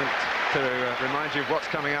moment to remind you of what's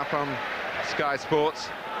coming up on Sky Sports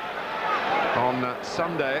on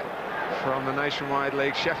Sunday from the Nationwide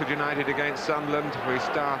League. Sheffield United against Sunderland. We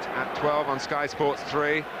start at 12 on Sky Sports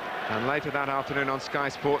 3, and later that afternoon on Sky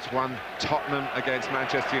Sports 1, Tottenham against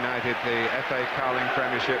Manchester United, the FA Carling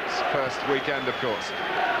Premiership's first weekend, of course.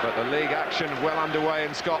 But the league action well underway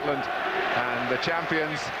in Scotland, and the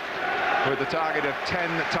champions with the target of 10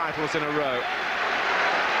 titles in a row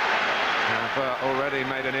have already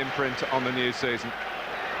made an imprint on the new season.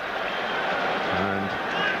 And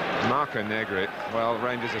Marco Negri, well,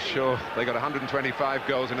 Rangers are sure they got 125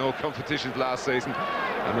 goals in all competitions last season,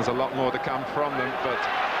 and there's a lot more to come from them, but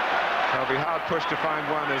they'll be hard pushed to find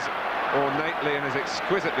one as ornately and as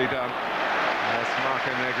exquisitely done as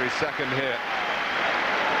Marco Negri's second here.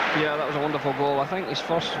 Yeah, that was a wonderful goal. I think his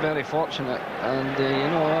first very fortunate, and you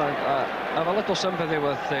know, I have a little sympathy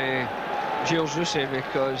with Gilles Rousset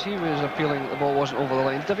because he was appealing that the ball wasn't over the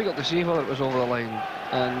line. Difficult to see whether it was over the line,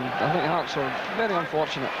 and I think Hearts are very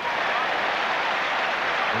unfortunate.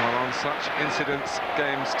 Well, on such incidents,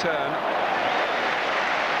 games turn.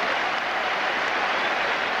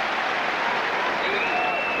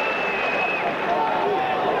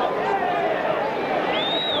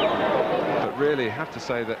 Really have to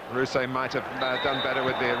say that Rousset might have done better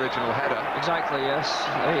with the original header. Exactly, yes.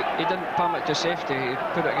 He didn't palm it to safety, he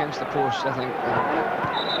put it against the post, I think.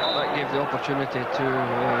 That gave the opportunity to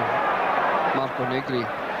Marco Negri.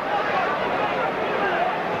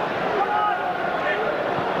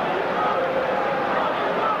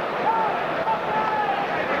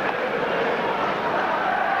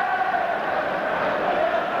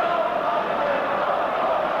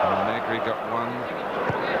 And Negri got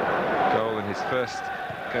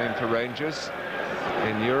for Rangers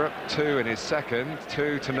in Europe, 2 in his second,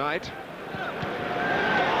 2 tonight.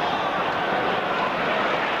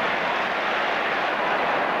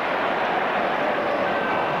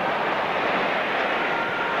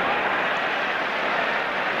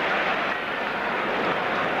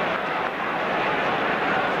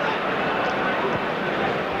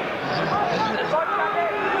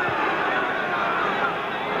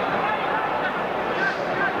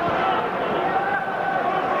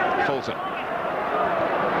 Fulton.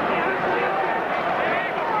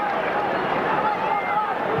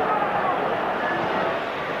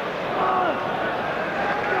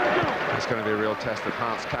 It's going to be a real test of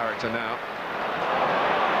Hart's character now.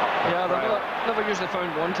 Yeah, they're never usually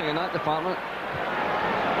found wanting in that department.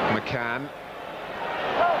 McCann.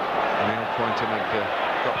 Neil Poynton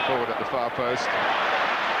had got forward at the far post.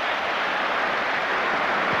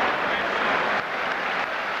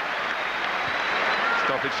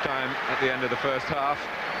 Stoppage time at the end of the first half.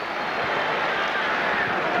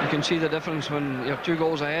 You can see the difference when you're 2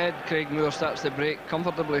 goals ahead. Craig Moore starts to break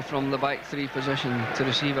comfortably from the back 3 position to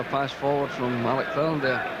receive a pass forward from Alec Thurn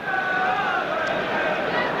there.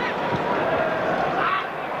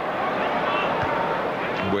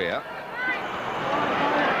 Weir.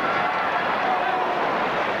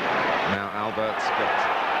 Now Albert's got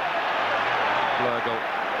Blurgle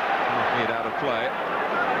knocking it out of play.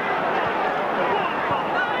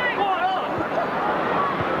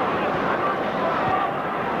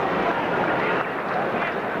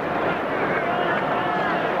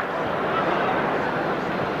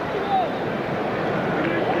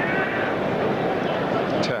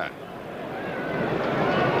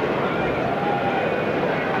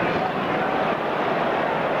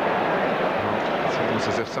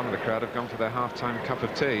 As if some of the crowd have gone for their half-time cup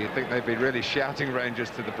of tea. You'd think they'd be really shouting Rangers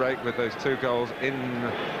to the break with those 2 goals in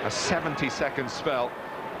a 70-second spell.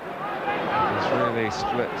 It's really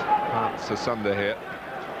split hearts asunder here.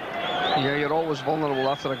 Yeah, you're always vulnerable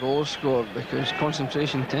after a goal is scored because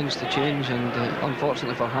concentration tends to change, and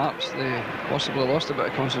unfortunately for Hearts, they possibly lost a bit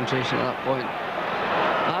of concentration at that point.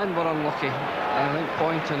 And were unlucky. I think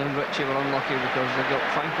Poynton and Ritchie were unlucky because they got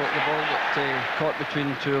thankful the ball got caught between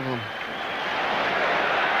the 2 of them.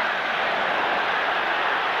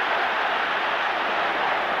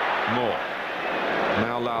 Moore.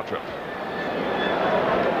 Now Laudrup.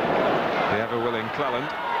 The ever-willing Cleland.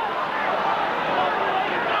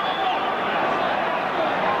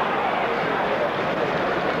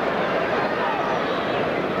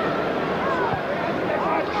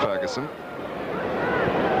 Ferguson.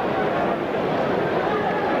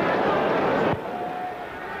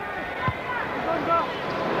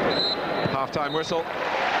 Half-time whistle.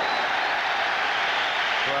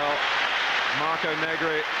 Well, Marco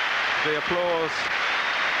Negri, the applause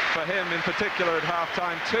for him in particular at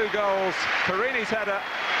half-time. 2 goals, Perini's header,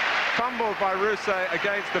 fumbled by Rousset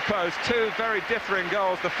against the post. 2 very differing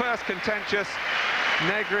goals. The first contentious,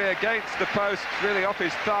 Negri against the post, really off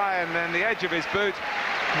his thigh and then the edge of his boot,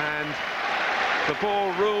 and the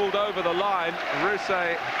ball ruled over the line.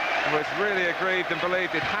 Rousset was really aggrieved and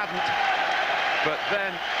believed it hadn't, but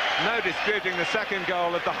then no disputing the second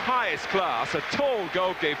goal of the highest class. A tall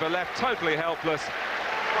goalkeeper left totally helpless.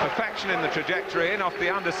 Perfection in the trajectory, in off the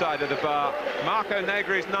underside of the bar. Marco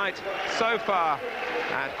Negri's night so far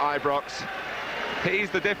at Ibrox. He's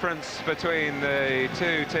the difference between the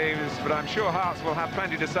 2 teams, but I'm sure Hearts will have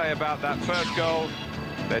plenty to say about that first goal.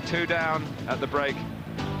 They're 2 down at the break.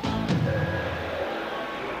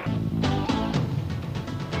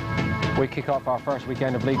 We kick off our first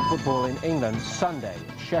weekend of league football in England Sunday.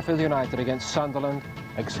 Sheffield United against Sunderland,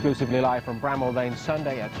 exclusively live from Bramall Lane,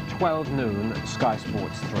 Sunday at 12 noon, Sky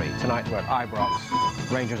Sports 3. Tonight we're at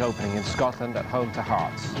Ibrox, Rangers opening in Scotland at home to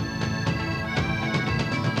Hearts.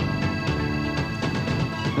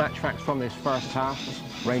 Match facts from this first half.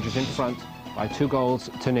 Rangers in front by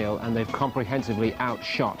 2-0, and they've comprehensively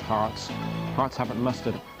outshot Hearts. Hearts haven't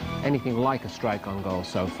mustered anything like a strike on goal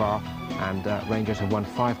so far, and Rangers have won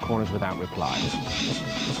 5 corners without replies.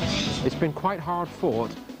 It's been quite hard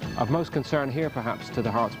fought. Of most concern here, perhaps, to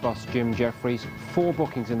the Hearts boss Jim Jeffries. 4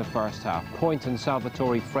 bookings in the first half. Poynton,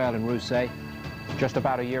 Salvatore, Frail and Rousset. Just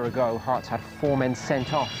about a year ago, Hearts had 4 men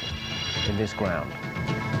sent off in this ground.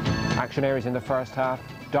 Action areas in the first half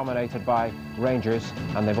dominated by Rangers,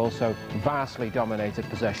 and they've also vastly dominated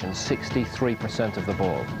possession, 63% of the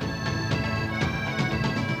ball.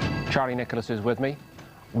 Charlie Nicholas is with me.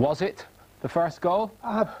 Was it the first goal?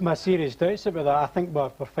 I have my serious doubts about that. I think our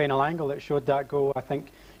final angle that showed that goal, I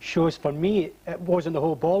think, shows for me it wasn't the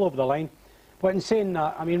whole ball over the line. But in saying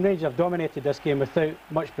that, I mean, Rangers have dominated this game without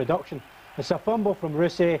much production. It's a fumble from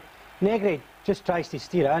Rousset. Negri just tries to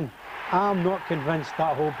steer it in. I'm not convinced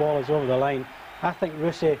that whole ball is over the line. I think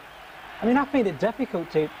Rusey, I mean, I find it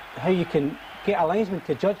difficult to how you can get a linesman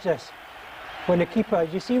to judge this. When the keeper,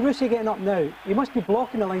 you see Rusey getting up now, he must be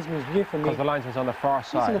blocking the linesman's view for me. Because the linesman's on the far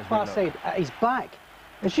side. He's on the far side, at his back.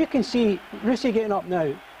 As you can see, Rusey getting up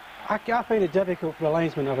now, I find it difficult for a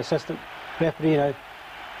linesman or assistant referee now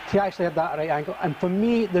to actually have that right angle. And for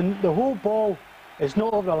me, the whole ball is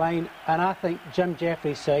not over the line, and I think Jim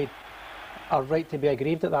Jeffries' side are right to be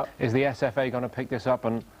aggrieved at that. Is the SFA going to pick this up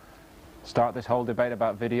and start this whole debate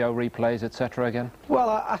about video replays, etc. again? Well,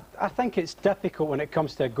 I think it's difficult when it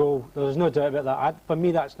comes to a goal. There's no doubt about that. For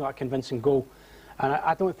me, that's not a convincing goal. And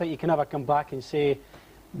I don't think you can ever come back and say,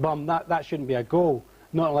 Bum, that shouldn't be a goal,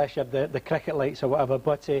 not unless you have the cricket lights or whatever.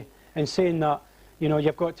 But in saying that, you know,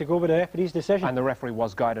 you've got to go with the referee's decision. And the referee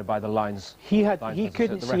was guided by the lines. He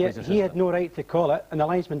couldn't see it. He had no right to call it, and the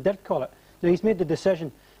linesman did call it. So he's made the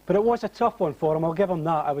decision. But it was a tough one for him, I'll give him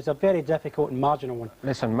that. It was a very difficult and marginal one.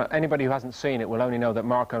 Listen, anybody who hasn't seen it will only know that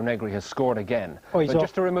Marco Negri has scored again. But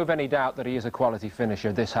just to remove any doubt that he is a quality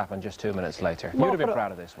finisher, this happened just 2 minutes later. You'd have been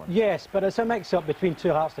proud of this one. Yes, but it's a mix-up between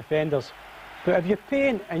two Hearts defenders. But if you're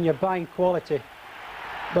paying and you're buying quality,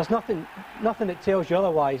 there's nothing that tells you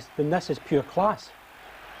otherwise than this is pure class.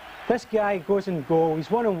 This guy goes in goal, he's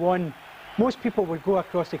one-on-one. Most people would go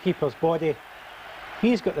across the keeper's body.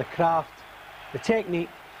 He's got the craft, the technique,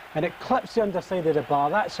 and it clips the underside of the bar.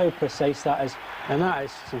 That's how precise that is, and that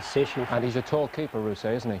is sensational. And he's a tall keeper,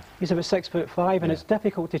 Rusey, isn't he? He's about 6'5", and it's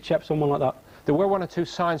difficult to chip someone like that. There were one or two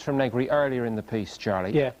signs from Negri earlier in the piece,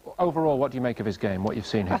 Charlie. Yeah. Overall, what do you make of his game, what you've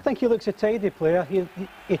seen here? I think he looks a tidy player.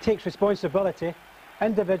 He takes responsibility,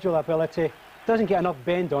 individual ability, doesn't get enough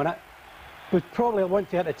bend on it. Would probably want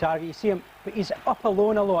to hit the target. You see him, but he's up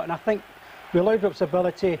alone a lot, and I think with Laudrup's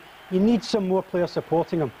ability, you need some more players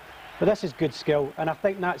supporting him. But this is good skill, and I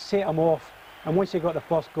think that set him off. And once he got the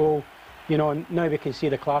first goal, you know, now we can see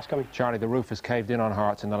the class coming. Charlie, the roof has caved in on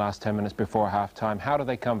Hearts in the last 10 minutes before half-time. How do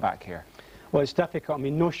they come back here? Well, it's difficult. I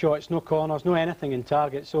mean, no shots, no corners, no anything in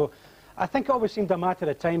target. So I think it always seemed a matter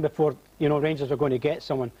of time before, you know, Rangers were going to get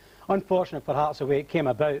someone. Unfortunate for Hearts the way it came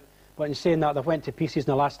about. But in saying that, they went to pieces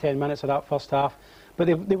in the last 10 minutes of that first half. But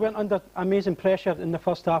they went under amazing pressure in the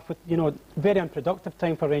first half with, you know, very unproductive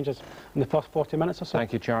time for Rangers in the first 40 minutes or so.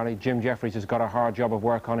 Thank you, Charlie. Jim Jeffries has got a hard job of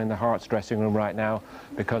work on in the Hearts dressing room right now,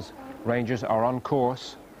 because Rangers are on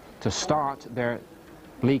course to start their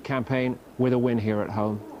league campaign with a win here at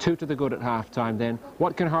home. 2 to the good at half-time then.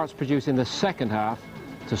 What can Hearts produce in the second half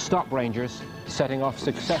to stop Rangers setting off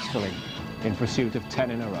successfully in pursuit of 10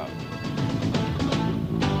 in a row?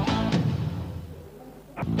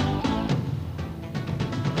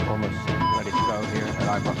 Almost ready to go here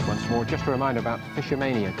at Ibrox once more. Just a reminder about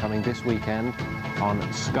Fishermania coming this weekend on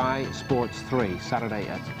Sky Sports 3, Saturday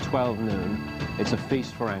at 12 noon. It's a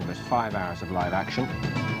feast for anglers, 5 hours of live action.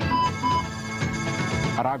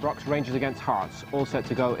 At Ibrox, Rangers against Hearts, all set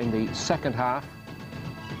to go in the second half.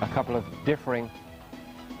 A couple of differing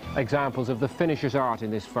examples of the finisher's art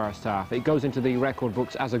in this first half. It goes into the record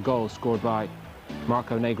books as a goal scored by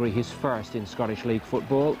Marco Negri, his first in Scottish League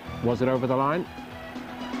football. Was it over the line?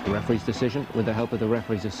 The referee's decision, with the help of the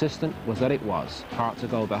referee's assistant, was that it was. Hearts a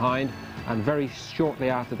goal behind, and very shortly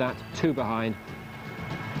after that, 2 behind.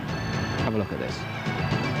 Have a look at this.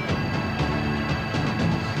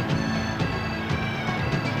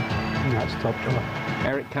 That's top drawer.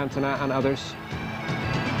 Eric Cantona and others.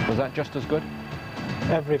 Was that just as good?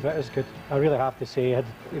 Every bit as good. I really have to say,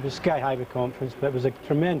 it was sky high with confidence, but it was a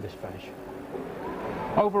tremendous finish.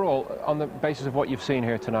 Overall, on the basis of what you've seen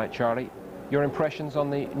here tonight, Charlie, your impressions on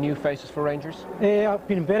the new faces for Rangers? I've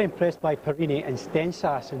been very impressed by Perini and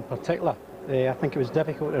Stensas in particular. I think it was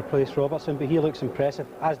difficult to replace Robertson, but he looks impressive,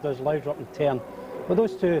 as does Laudrup and Tern. But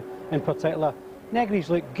those two in particular, Negri's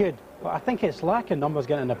look good, but I think it's lacking numbers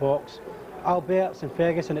getting in the box. Alberts and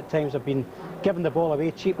Ferguson at times have been giving the ball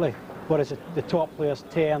away cheaply, whereas the top players,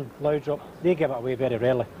 Tern, Laudrup, they give it away very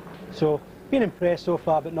rarely. So, been impressed so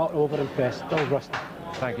far, but not over-impressed, still rusty.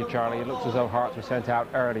 Thank you, Charlie. It looks as though Hearts were sent out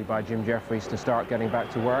early by Jim Jeffries to start getting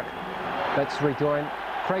back to work. Let's rejoin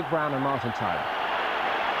Craig Brown and Martin Tyler.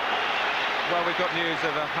 Well, we've got news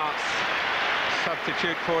of a Hearts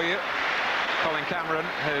substitute for you. Colin Cameron,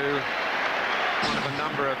 who one of a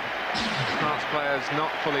number of Hearts players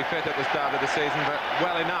not fully fit at the start of the season, but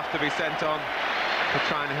well enough to be sent on to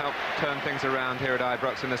try and help turn things around here at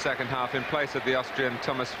Ibrox in the second half, in place of the Austrian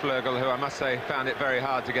Thomas Flögel, who I must say found it very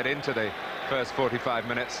hard to get into the first 45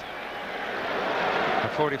 minutes. The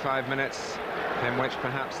 45 minutes in which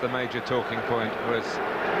perhaps the major talking point was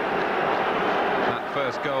that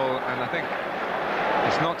first goal, and I think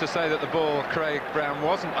It's not to say that the ball, Craig Brown,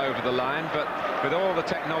 wasn't over the line, but with all the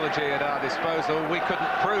technology at our disposal, we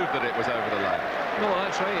couldn't prove that it was over the line. No,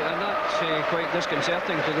 that's right, and that's quite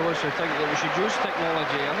disconcerting to those who think that we should use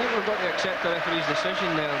technology. I think we've got to accept the referee's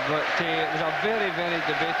decision there, but it was a very, very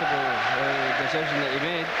debatable decision that he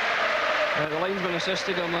made. The linesman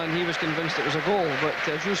assisted him and he was convinced it was a goal, but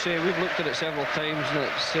as you say, we've looked at it several times and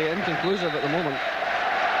it's inconclusive at the moment.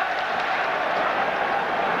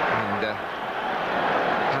 And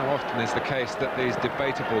how often is the case that these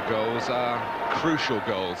debatable goals are crucial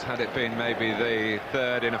goals? Had it been maybe the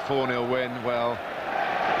third in a 4-0 win, well,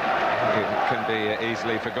 it can be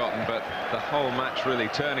easily forgotten, but the whole match really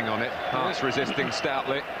turning on it, Hearts resisting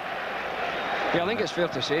stoutly. Yeah, I think it's fair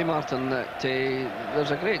to say, Martin, that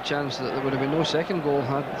there's a great chance that there would have been no second goal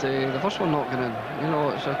had the first one not gone in. You know,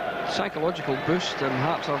 it's a psychological boost and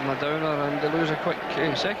Hearts are on a downer and they lose a quick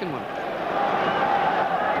second one.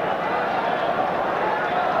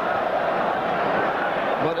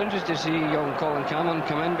 But interested to see young Colin Cameron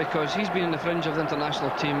come in because he's been in the fringe of the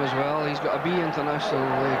international team as well. He's got a B international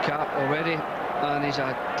cap already and he's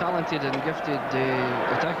a talented and gifted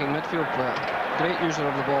attacking midfield player. Great user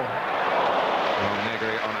of the ball. Well, Negri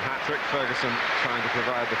on a hat-trick. Ferguson trying to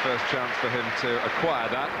provide the first chance for him to acquire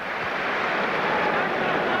that.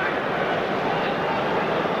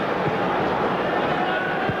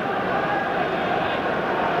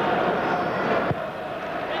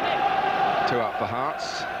 Two up for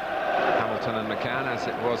Hearts. Hamilton and McCann, as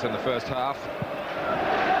it was in the first half.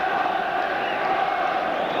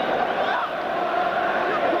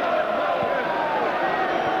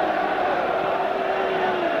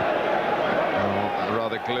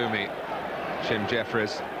 Gloomy, Jim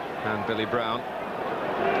Jeffries and Billy Brown.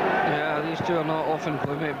 Yeah, these two are not often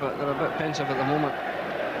gloomy, but they're a bit pensive at the moment.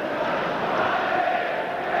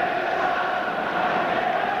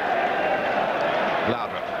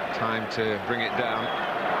 Laudrup, time to bring it down.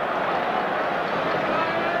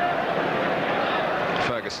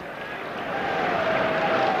 Ferguson.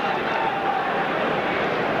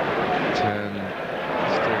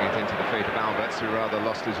 Steering it into the feet of Alberts, who rather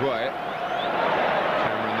lost his way.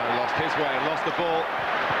 His way, lost the ball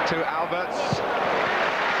to Alberts.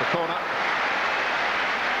 The corner.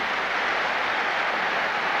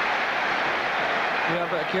 Yeah, a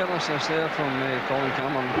bit of carelessness there from Colin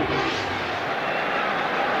Cameron.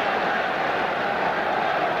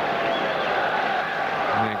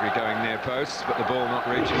 Negri going near post, but the ball not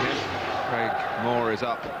reaching him. Craig Moore is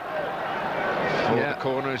up for the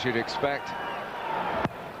corner, as you'd expect.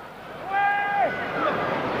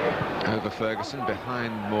 Over Ferguson,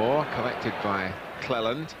 behind Moore, collected by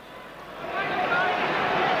Cleland.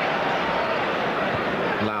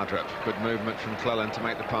 Laudrup, good movement from Cleland to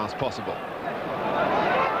make the pass possible.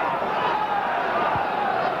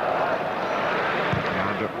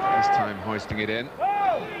 Laudrup this time hoisting it in.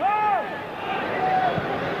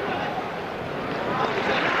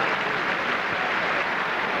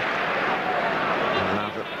 And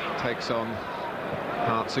Laudrup takes on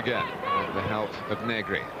Hearts again with the help of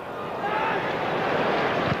Negri.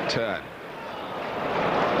 Turn.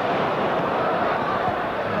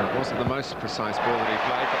 It wasn't the most precise ball that he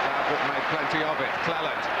played, but Laudrup made plenty of it.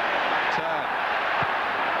 Cleland. Turn.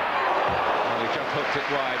 Well, he just hooked it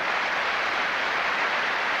wide.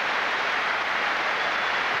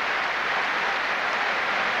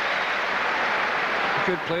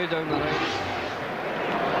 Good play down the right.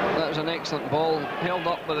 That was an excellent ball, held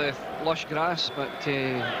up by the lush grass, but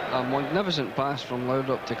a magnificent pass from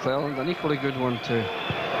Laudrup to Cleland, an equally good one to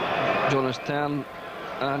Jonas Tern,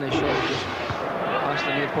 and his shot just past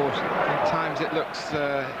the near post. At times it looks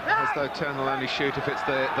as though Tern will only shoot if it's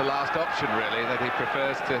the last option, really, that he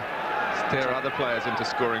prefers to steer other players into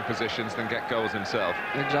scoring positions than get goals himself.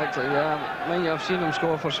 Exactly, yeah. Mind you, I've seen him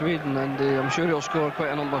score for Sweden, and I'm sure he'll score quite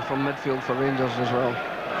a number from midfield for Rangers as well.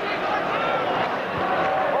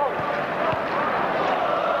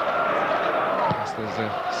 There's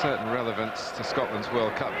a certain relevance to Scotland's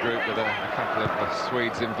World Cup group with a couple of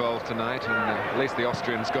Swedes involved tonight, and at least the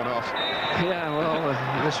Austrians gone off. Yeah, well,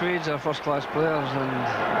 the Swedes are first-class players, and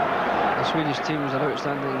the Swedish team is an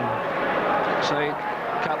outstanding side,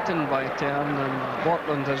 captained by Tern, and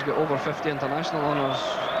Bortland has got over 50 international honours.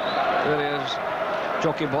 There he is,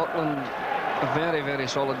 Jockey Bortland, a very, very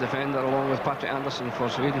solid defender, along with Patrick Anderson for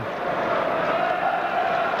Sweden.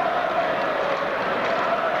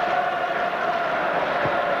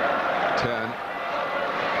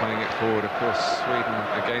 Forward, of course, Sweden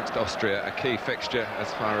against Austria, a key fixture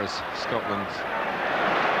as far as Scotland's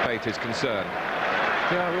fate is concerned.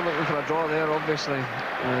 Yeah, we're looking for a draw there, obviously,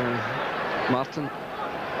 Martin.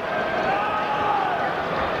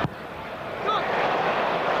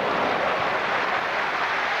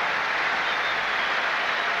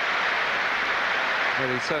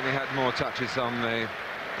 he certainly had more touches on the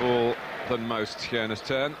ball than most, Jonas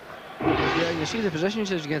Tern. Yeah, you see the positions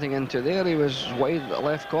he was getting into there. He was wide at the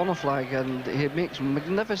left corner flag, and he makes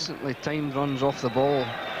magnificently timed runs off the ball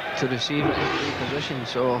to receive it in free position.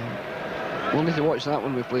 So we'll need to watch that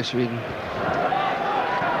when we play Sweden.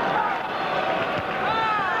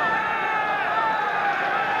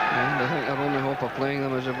 And I think our only hope of playing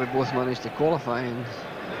them is if we both manage to qualify, and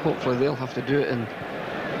hopefully they'll have to do it in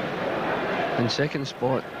second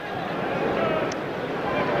spot.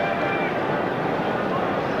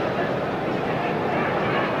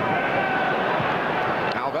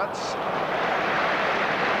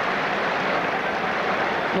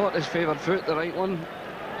 Not his favoured foot, the right one.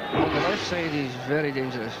 On the left side, he's very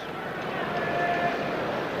dangerous.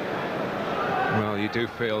 Well, you do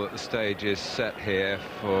feel that the stage is set here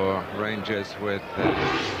for Rangers with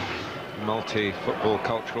multi-football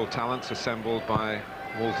cultural talents assembled by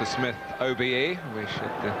Walter Smith OBE. We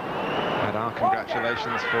should add our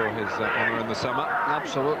congratulations for his honour in the summer.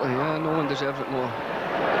 Absolutely, yeah, no one deserves it more.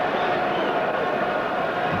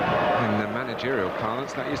 In the managerial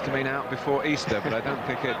parlance, that used to mean out before Easter, but I don't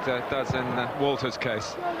think it does in Walter's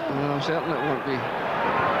case. No, certainly it won't be.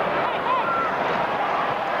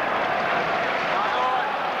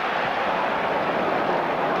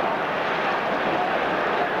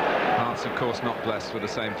 Hearts, of course, not blessed with the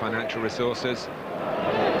same financial resources.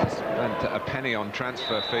 Spent a penny on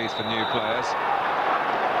transfer fees for new players.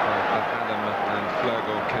 Adam and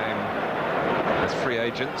Flögel came as free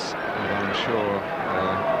agents, and I'm sure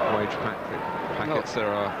wage packets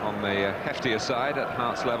are on the heftier side at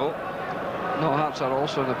Hearts level. No, Hearts are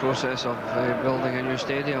also in the process of building a new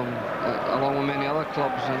stadium, along with many other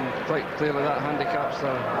clubs, and quite clearly that handicaps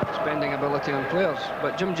their spending ability on players.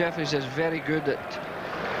 But Jim Jeffries is very good at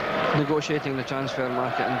negotiating the transfer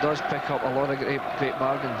market and does pick up a lot of great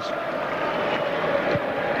bargains.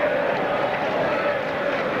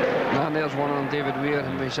 And there's one on David Weir,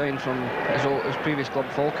 who he signed from his previous club,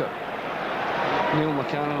 Falkirk. Neil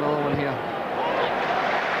McCann, another one here.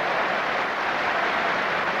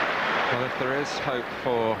 Well, if there is hope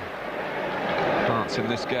for Hearts in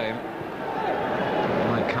this game, it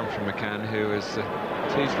might come from McCann, who has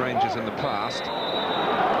teased Rangers in the past.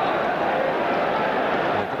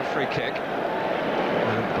 They've got a free kick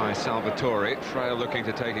by Salvatore. Frail looking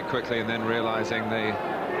to take it quickly and then realising the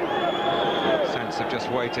sense of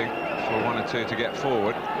just waiting for one or two to get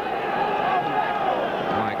forward.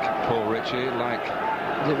 Like Paul Ritchie, like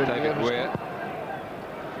David Weir.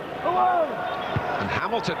 And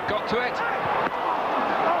Hamilton got to it.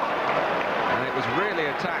 And it was really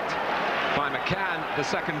attacked by McCann. The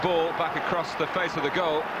second ball back across the face of the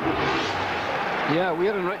goal. Yeah,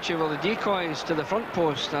 Weir and Ritchie were the decoys to the front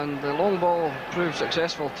post, and the long ball proved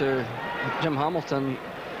successful to Jim Hamilton.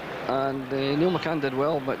 And Neil McCann did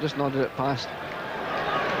well, but just nodded it past.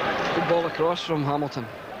 Good ball across from Hamilton.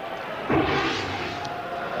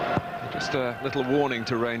 Just a little warning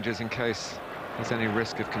to Rangers in case there's any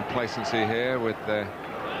risk of complacency here with the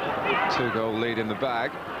 2-goal lead in the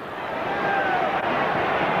bag.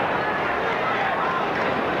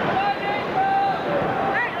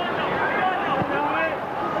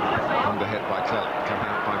 Under hit by Clell, come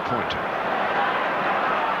out by Point.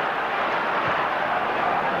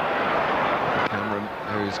 Cameron,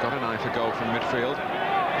 who's got an eye for goal from midfield,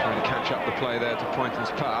 trying to catch up the play there to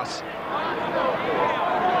Poynton's pass.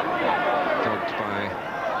 Dogged by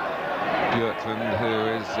Björklund, who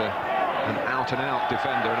is an out-and-out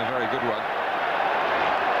defender and a very good one.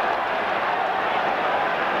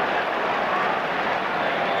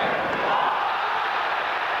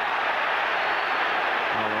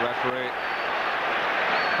 Well, the referee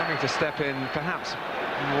having to step in, perhaps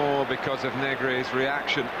more because of Negri's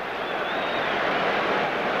reaction.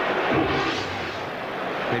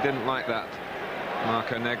 He didn't like that,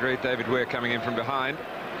 Marco Negri. David Weir coming in from behind.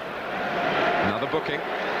 Another booking.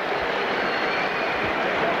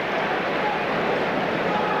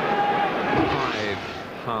 5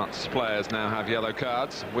 Hearts players now have yellow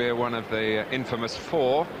cards. We're one of the infamous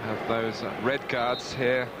 4 of those red cards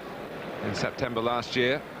here in September last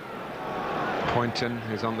year. Poynton,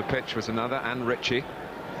 who's on the pitch, was another, and Ritchie.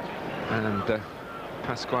 And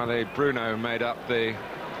Pasquale Bruno made up the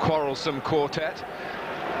quarrelsome quartet.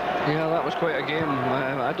 Yeah, that was quite a game.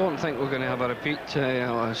 I don't think we're going to have a repeat.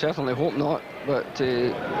 I certainly hope not. But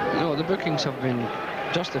no, the bookings have been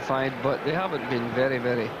justified, but they haven't been very,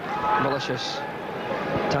 very malicious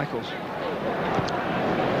tackles.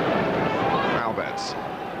 Alberts.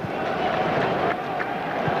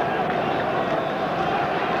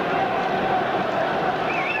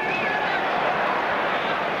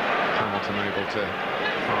 Hamilton able to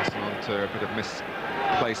pass on to a bit of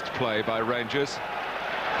placed play by Rangers,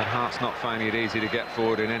 and Hearts not finding it easy to get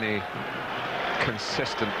forward in any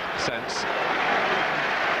consistent sense.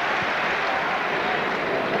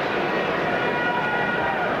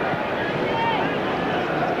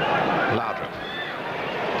 Laudrup.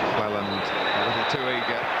 Cleland a little too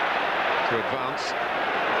eager to advance.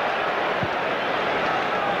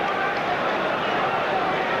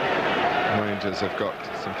 Rangers have got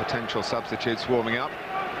some potential substitutes warming up.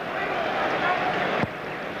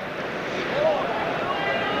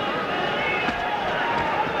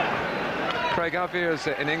 Craig, our viewers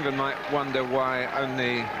in England might wonder why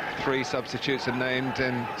only 3 substitutes are named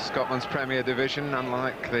in Scotland's Premier Division,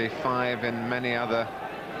 unlike the 5 in many other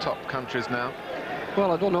top countries now.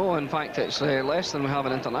 Well, I don't know. In fact, it's less than we have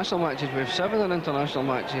in international matches. We have 7 in international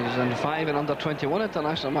matches and 5 in under-21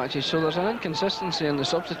 international matches. So there's an inconsistency in the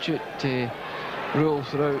substitute rule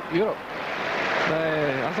throughout Europe.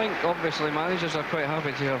 I think obviously managers are quite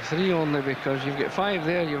happy to have 3 only, because you've got 5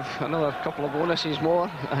 there, you've another couple of bonuses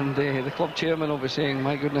more, and the club chairman will be saying,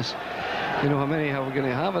 my goodness, you know, how many are we going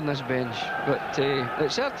to have on this bench? But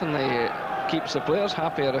it certainly keeps the players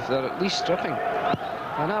happier if they're at least stripping.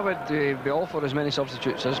 And I would be all for as many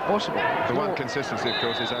substitutes as possible. The one consistency, of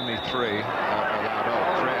course, is only 3 allowed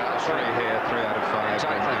on. 3 out of 3 here, 3 out of 5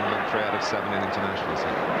 exactly. in England, 3 out of 7 in internationals.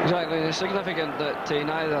 Exactly. It's significant that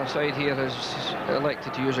neither side here has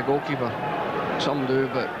elected to use a goalkeeper. Some do,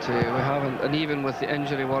 but we haven't. And even with the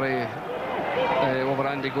injury worry over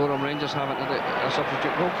Andy Gorham, Rangers haven't had a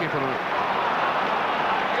substitute goalkeeper.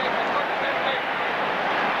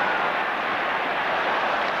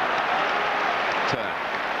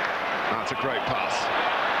 That's a great pass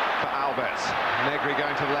for Alberts. Negri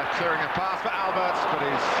going to the left, clearing a pass for Alberts, but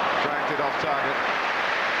he's dragged it off target.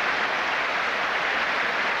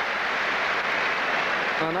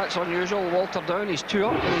 And that's unusual. Walter down, he's 2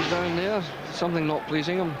 up and he's down there. Something not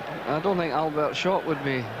pleasing him. I don't think Albert's shot would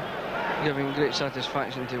be giving great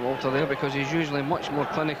satisfaction to Walter there, because he's usually much more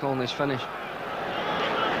clinical in his finish.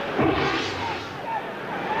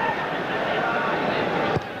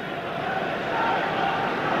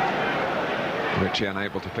 Ritchie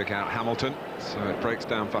unable to pick out Hamilton, so it breaks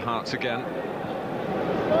down for Hearts again.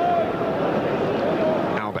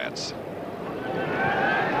 Alberts.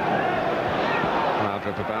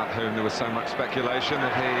 Laudrup, about whom there was so much speculation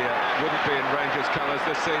that he wouldn't be in Rangers colours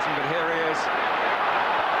this season, but here he is.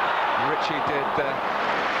 Ritchie did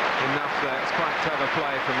enough there. It's quite clever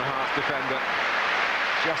play from the Hearts defender.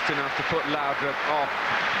 Just enough to put Laudrup off.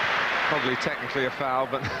 Probably technically a foul,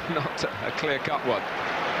 but not a clear-cut one.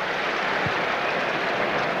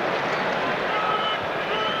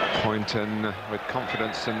 Poynton with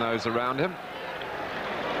confidence in those around him.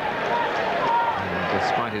 And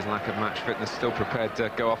despite his lack of match fitness, still prepared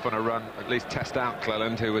to go off on a run, at least test out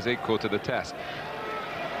Cleland, who was equal to the test.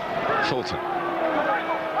 Fulton.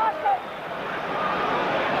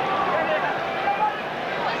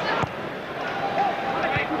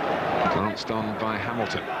 Glanced on by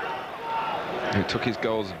Hamilton, who took his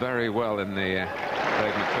goals very well in the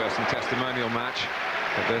Dave McPherson testimonial match.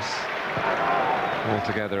 But this,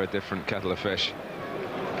 altogether a different kettle of fish.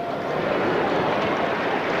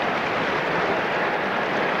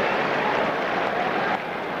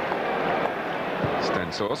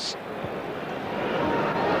 Stensors.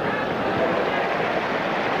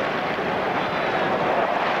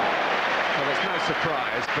 Well, it's no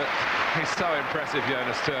surprise, but he's so impressive,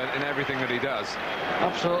 Jonas Tern, in everything that he does.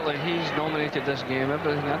 Absolutely, he's dominated this game,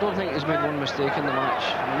 everything. I don't think he's made one mistake in the match.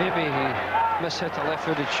 Maybe he mishit a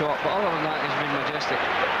left-footed shot, but other than that, he's been majestic.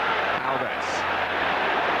 Alberts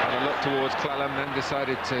had a look towards Cleland, then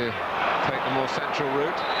decided to take the more central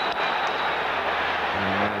route.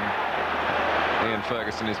 And then Ian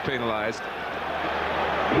Ferguson is penalised.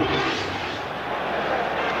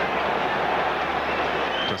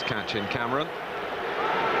 Just catching Cameron.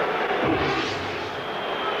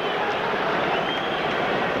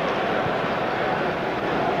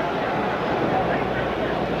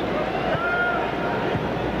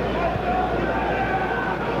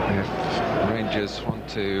 Rangers want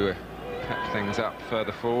to pep things up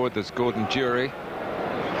further forward. There's Gordon Durie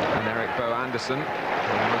and Eric Boe Anderson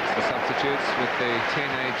amongst the substitutes, with the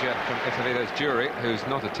teenager from Italy, there's Durie, who's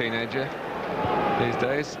not a teenager these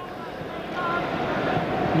days.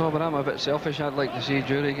 No, but I'm a bit selfish. I'd like to see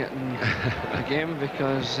Durie getting a game,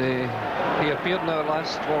 because he appeared in our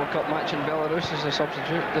last World Cup match in Belarus as a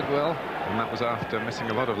substitute, did well. And that was after missing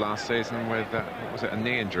a lot of last season with, what was it, a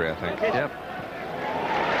knee injury, I think. Yep.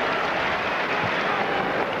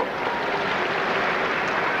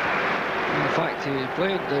 In fact, he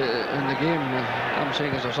played in the game, I'm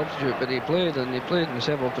saying as a substitute, but he played in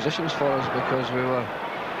several positions for us, because we were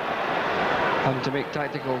having to make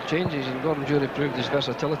tactical changes, and Gordon Jury proved his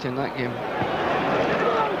versatility in that game.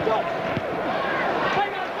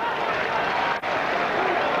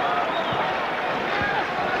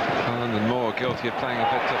 And Moore guilty of playing a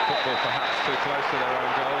bit of football perhaps too close to their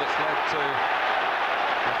own goal. It's led to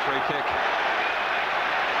a free kick.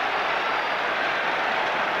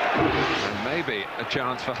 And maybe a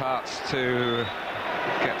chance for Hearts to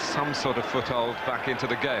get some sort of foothold back into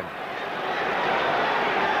the game.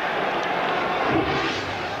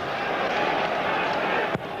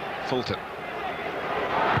 Fulton.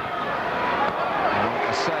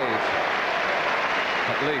 A save,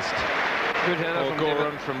 at least. Good header from Gorham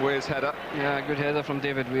David. from Weir's header. Yeah, good header from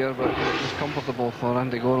David Weir, but it was comfortable for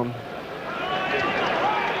Andy Gorham.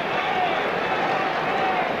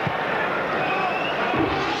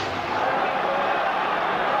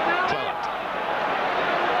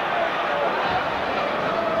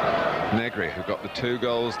 Negri, who got the 2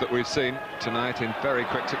 goals that we've seen tonight in very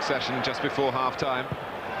quick succession just before half-time.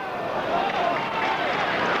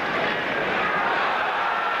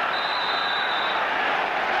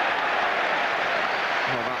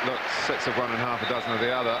 Well, that looks 6 of one and half a dozen of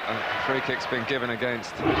the other. A free kick's been given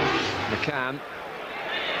against McCann.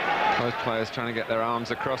 Both players trying to get their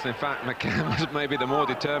arms across. In fact, McCann was maybe the more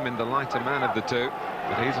determined, the lighter man of the two,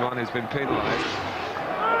 but he's the one who's been penalised.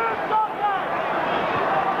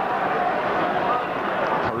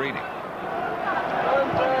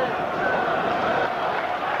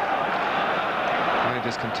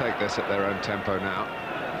 Rangers can take this at their own tempo now.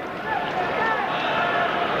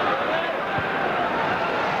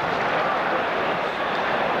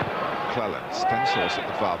 Cleland, Stenshaws at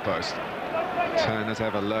the far post. Turn as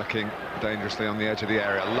ever lurking dangerously on the edge of the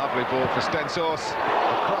area. Lovely ball for Stenshaws.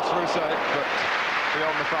 Across Rousset, but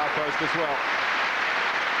beyond the far post as well.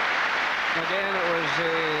 Again, it was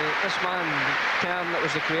this man, Cairn, that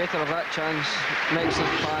was the creator of that chance. An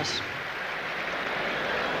excellent pass.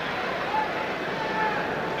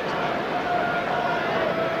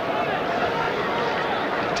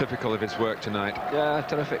 Typical of his work tonight. Yeah,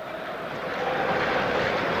 terrific.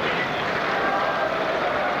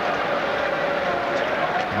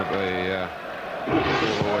 The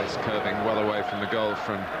ball always curving well away from the goal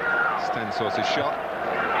from Stenshaws' shot.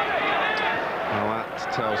 Well, that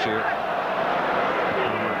tells you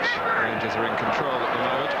how much Rangers are in control at the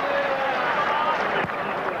moment.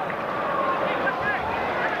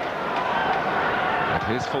 And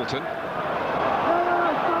here's Fulton.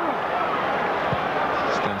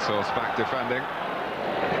 Stenshaws back defending.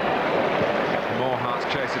 The more Hearts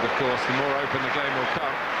chase it, of course, the more open the game will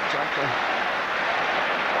come. Exactly.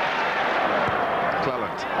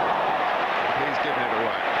 Cleland. He's given it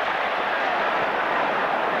away.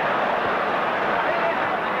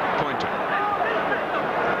 Pointer.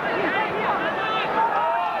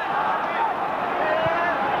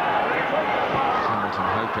 Hamilton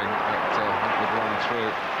hoping that it would run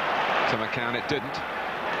through to McCann. It didn't.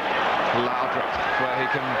 Laudrup, where he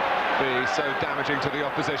can be so damaging to the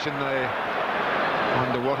opposition, they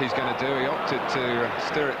wonder what he's going to do. He opted to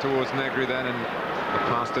steer it towards Negri then, and the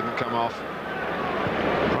pass didn't come off.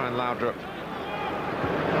 Brian Laudrup,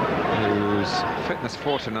 whose fitness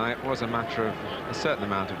for tonight was a matter of a certain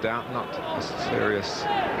amount of doubt, not a serious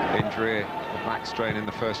injury, a back strain in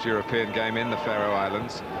the first European game in the Faroe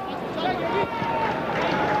Islands.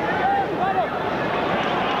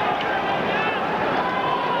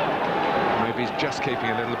 Maybe he's just keeping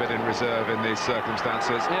a little bit in reserve in these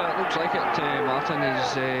circumstances. Yeah, it looks like it, Martin.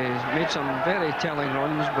 He's made some very telling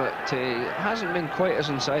runs, but hasn't been quite as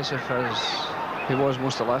incisive as he was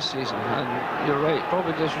most of last season. And you're right,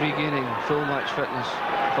 probably just regaining full match fitness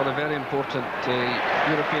for a very important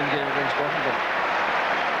European game against Gothenburg.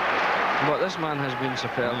 But this man has been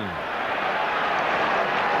superb.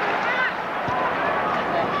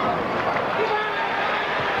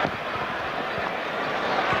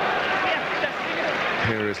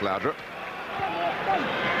 Here is Laudrup.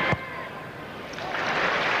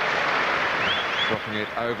 Dropping it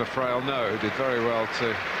over Frail. No, did very well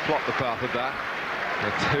to plot the path of that.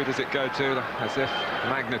 But who does it go to? As if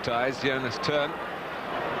magnetised, Jonas Turn.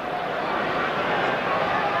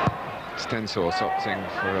 Stenshaws opting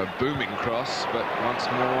for a booming cross, but once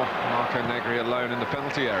more Marco Negri alone in the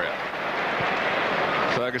penalty area.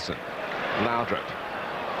 Ferguson, Laudrup.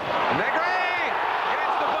 Negri!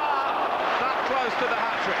 Close to the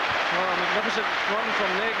hat-trick. Well, a magnificent run from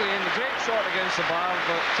Negri and a great shot against the bar,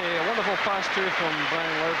 but a wonderful pass too from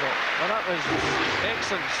Brian Laudrup. Well, that was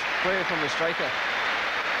excellent play from the striker.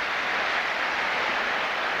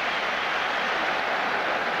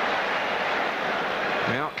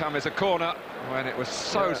 The outcome is a corner when it was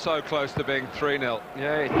so close to being 3-0.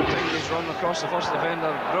 Yeah, he took his run across the first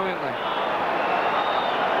defender brilliantly.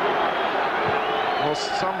 Well,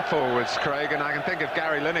 some forwards, Craig, and I can think of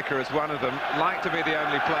Gary Lineker as one of them, like to be the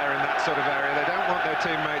only player in that sort of area. They don't want their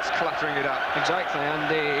teammates cluttering it up. Exactly,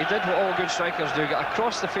 and he did what all good strikers do, get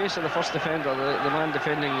across the face of the first defender, the man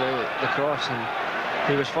defending the cross, and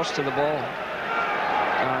he was first to the ball.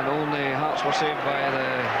 And only Hearts were saved by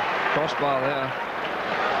the crossbar there.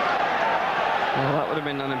 Well, that would have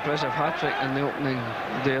been an impressive hat-trick in the opening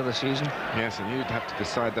day of the season. Yes, and you'd have to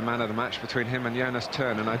decide the man of the match between him and Jonas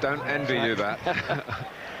Tern, and I don't envy you that.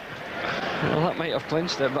 Well, that might have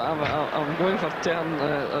clinched it, but I'm going for Tern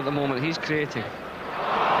at the moment. He's creating. And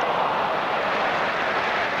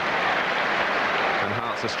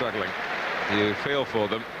Hearts are struggling. You feel for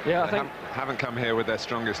them. Yeah, I they think... haven't come here with their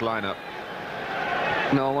strongest lineup.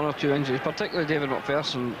 No, one or two injuries, particularly David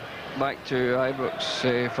McPherson back to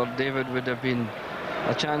Ibrox. For David would have been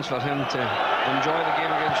a chance for him to enjoy the game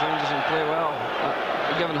against Rangers and play well,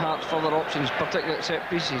 given Hearts further options, particularly at set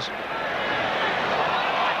pieces.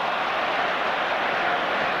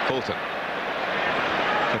 Fulton.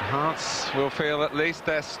 But Hearts will feel at least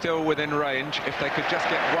they're still within range. If they could just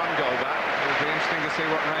get one goal back, it would be interesting to see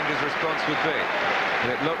what Rangers' response would be.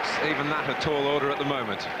 But it looks even that a tall order at the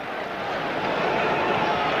moment.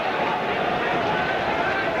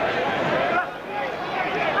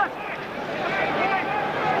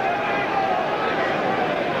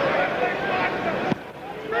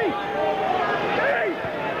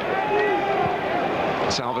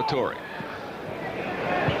 Salvatore.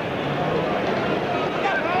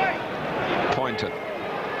 Pointer.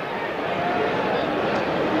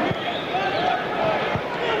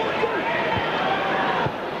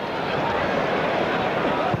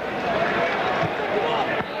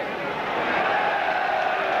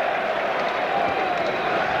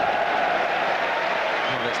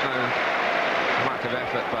 Lack of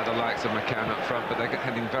effort by the likes of McCann up front, but they're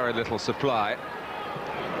getting very little supply.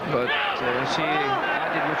 But see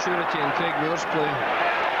added maturity in Craig Moore's play.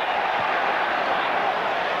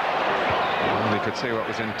 We could see what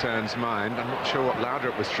was in Tern's mind. I'm not sure what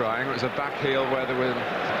Laudrup was trying. It was a back heel where there was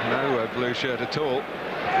no blue shirt at all.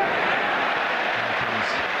 Here comes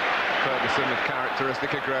Ferguson with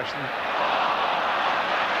characteristic aggression.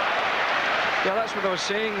 Yeah, that's what I was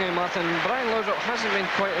saying, Martin. Brian Laudrup hasn't been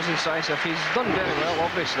quite as incisive. He's done very well,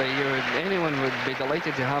 obviously. Anyone would be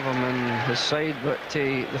delighted to have him in his side, but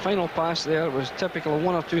the final pass there was typical of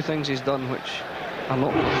one or two things he's done which are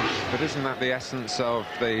not good. But isn't that the essence of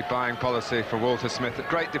the buying policy for Walter Smith? A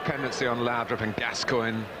great dependency on Laudrup and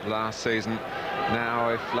Gascoigne last season. Now,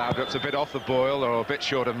 if Laudrup's a bit off the boil or a bit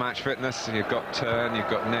short of match fitness, you've got Tern, you've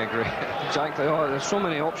got Negri. Exactly. Oh, there's so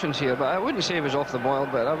many options here, but I wouldn't say he was off the boil,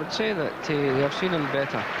 but I would say that they have seen him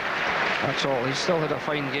better. That's all. He's still had a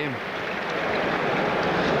fine game.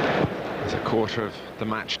 It's a quarter of the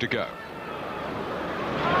match to go.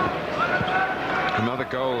 Another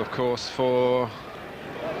goal, of course, for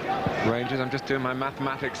Rangers. I'm just doing my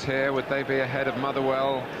mathematics here. Would they be ahead of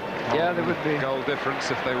Motherwell? Yeah, they would be. Goal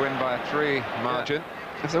difference if they win by a 3 margin.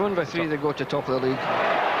 Yeah. If they win by 3, they go to top of the league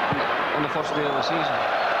on the first day of the season.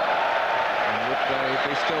 And would they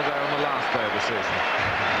be still there on the last day of the season?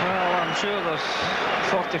 Well, I'm sure there's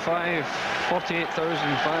 48,000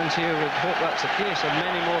 fans here would hope that's the case, and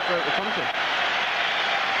many more throughout the country.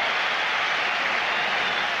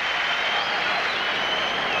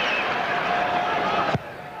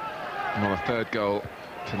 Well, a third goal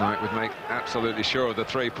tonight would make absolutely sure of the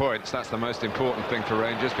 3 points. That's the most important thing for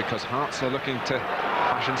Rangers, because Hearts are looking to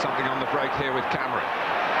fashion something on the break here with Cameron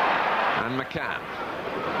and McCann.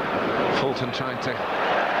 Fulton trying to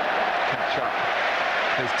catch up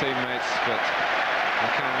his teammates, but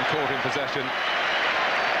McCann caught in possession.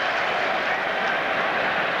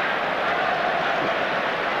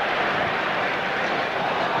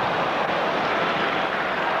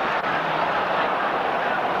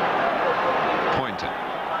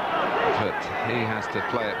 He has to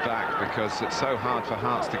play it back because it's so hard for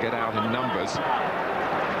Hearts to get out in numbers.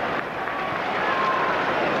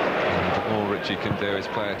 And all Richie can do is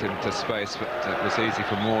play it into space, but it was easy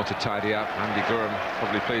for Moore to tidy up. Andy Gurham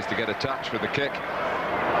probably pleased to get a touch with the kick.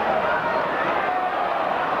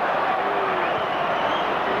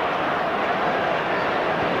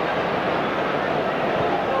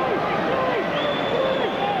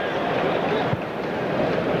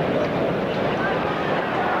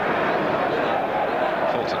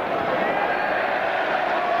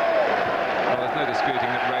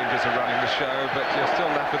 But you're still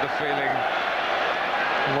left with the feeling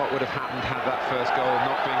what would have happened had that first goal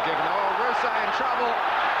not been given. Oh, Rousset in trouble.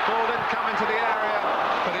 Ball didn't come into the area,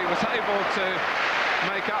 but he was able to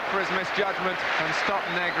make up for his misjudgment and stop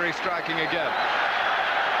Negri striking again.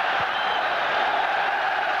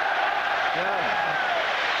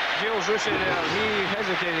 Yeah, Gilles Rousset there, he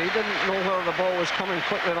hesitated. He didn't know whether the ball was coming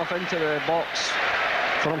quickly enough into the box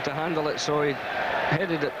for him to handle it, so he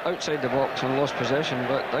headed it outside the box and lost possession.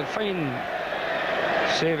 But a fine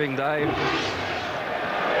saving dive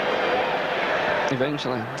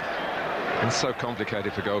eventually. It's so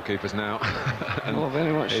complicated for goalkeepers now. And oh,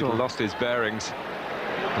 very much so. He'd lost his bearings.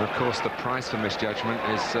 And of course, the price for misjudgment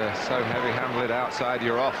is so heavy. Handle it outside,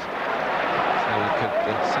 you're off. So you could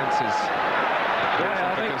sense his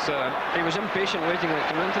I think concern. He was impatient waiting to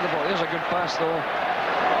come into the ball. There's a good pass, though.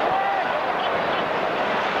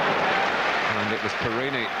 And it was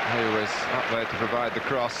Perini who was up there to provide the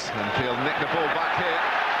cross. And he'll nick the ball back here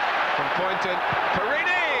from Poynton.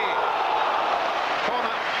 Perini!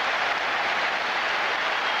 Corner.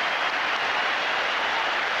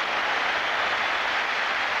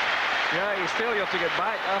 Yeah, his failure to get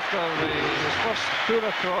back after his first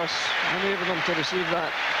poor cross enabled him to receive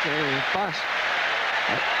that pass.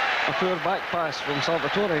 A poor back pass from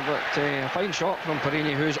Salvatore, but a fine shot from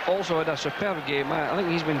Perini, who's also had a superb game. I think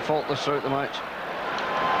he's been faultless throughout the match.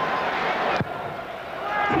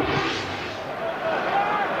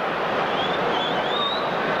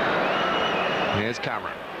 Here's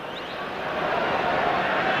Cameron.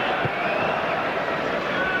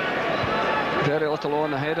 Very little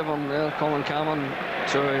on ahead of him there, Colin Cameron,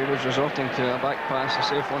 so he was resorting to a back pass, a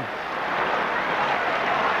safe one.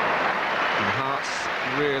 And Hearts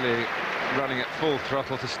really running at full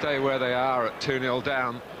throttle to stay where they are at 2-0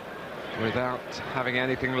 down without having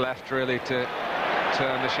anything left really to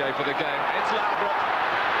turn the shape of the game. It's Laudrup.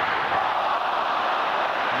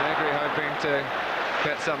 Negri hoping to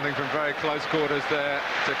get something from very close quarters there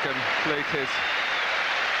to complete his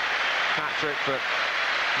hat-trick, but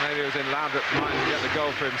maybe it was in Laudrup's mind to get the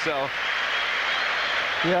goal for himself.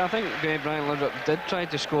 Yeah, I think Brian Laudrup did try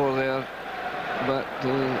to score there, but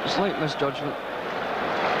slight misjudgment.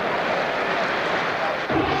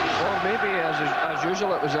 Or maybe, as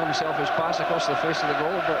usual, it was an unselfish pass across the face of the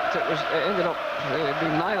goal, but it ended up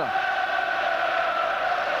being neither.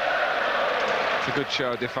 It's a good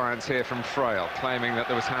show of defiance here from Frail, claiming that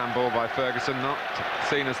there was handball by Ferguson, not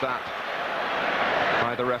seen as that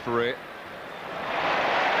by the referee.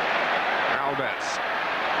 Alberts.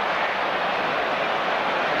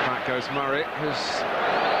 Back goes Murray, who's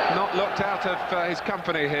not looked out of his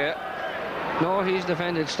company here. No, he's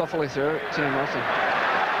defended stuffily through it, Martin.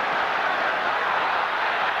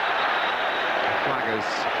 The flag has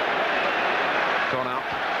gone up.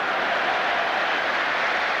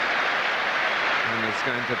 And there's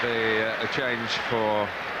going to be a change for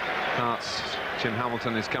Hearts. Jim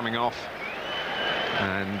Hamilton is coming off.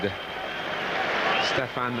 And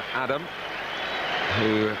Stefan Adam,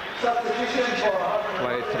 who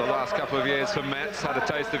played for the last couple of years for Metz, had a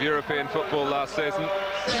taste of European football last season.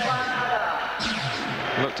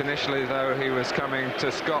 Looked initially, though, he was coming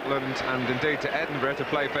to Scotland and indeed to Edinburgh to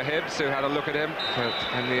play for Hibs, who had a look at him, but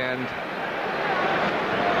in the end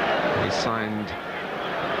he signed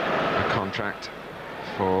a contract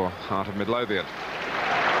for Heart of Midlothian.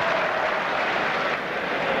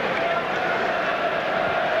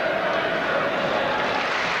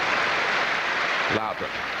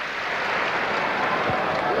 Laudrup.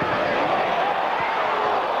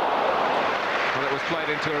 Well, it was played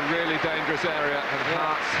into a really dangerous area, and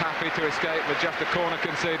Hearts happy to escape with just a corner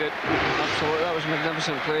conceded. Absolutely, that was a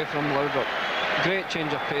magnificent play from Laudrup. Great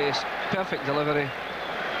change of pace, perfect delivery.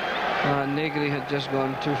 Negri had just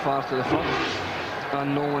gone too far to the front,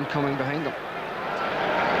 and no one coming behind him.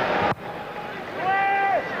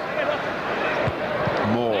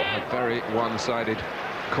 Moore, a very one-sided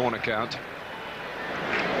corner count.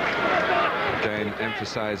 Again,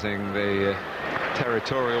 emphasising the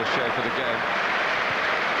territorial shape of the game.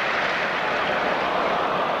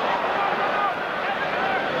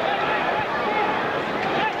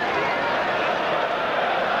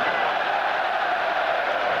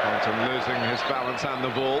 Poynton losing his balance and the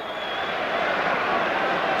ball.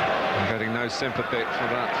 I'm getting no sympathy for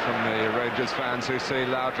that from the Rangers fans who see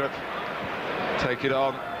Laudrup take it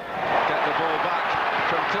on, get the ball back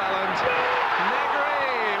from Cleland.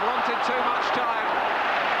 Wanted too much time.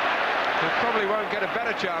 He probably won't get a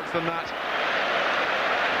better chance than that.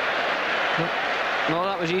 No,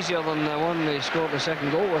 that was easier than the one they scored the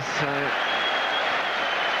second goal with.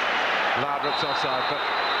 Laudrup's offside, but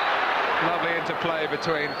lovely interplay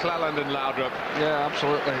between Cleland and Laudrup. Yeah,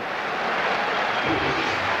 absolutely.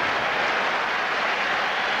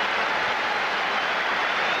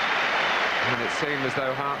 And it's seemed as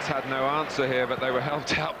though Hearts had no answer here, but they were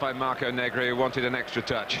helped out by Marco Negri, who wanted an extra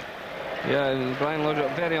touch. Yeah, and Brian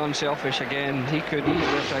Laudrup very unselfish again. He could easily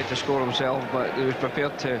have tried to score himself, but he was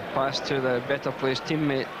prepared to pass to the better placed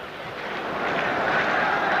teammate.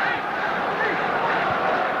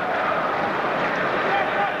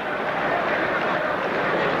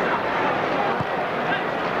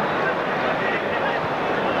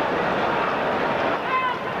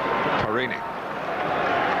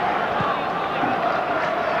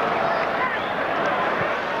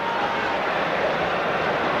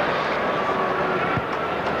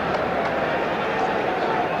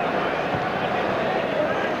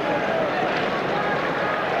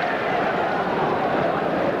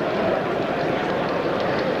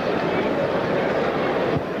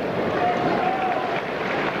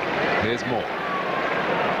 Here's Moore.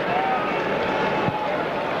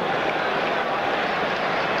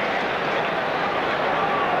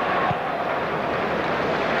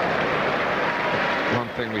 One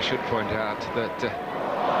thing we should point out that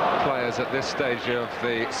players at this stage of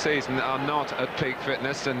the season are not at peak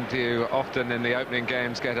fitness, and you often in the opening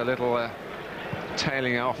games get a little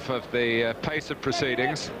tailing off of the pace of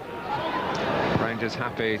proceedings. Rangers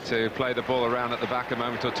happy to play the ball around at the back a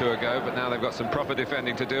moment or two ago, but now they've got some proper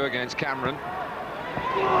defending to do against Cameron.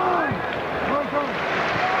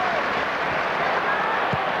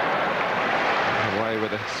 Away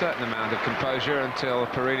with a certain amount of composure until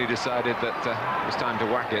Perini decided that it was time to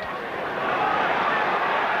whack it.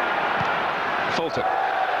 Fulton.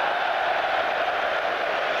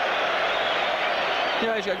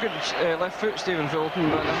 Yeah, he's got a good left foot, Stephen Fulton,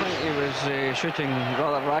 but I think he was shooting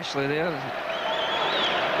rather rashly there.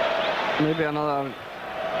 Maybe another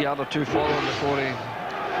yard or two forward before he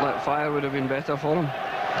let fire would have been better for him.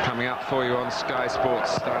 Coming up for you on Sky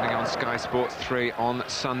Sports, starting on Sky Sports 3 on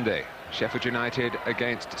Sunday. Sheffield United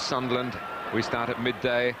against Sunderland. We start at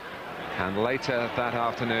midday. And later that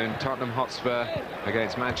afternoon, Tottenham Hotspur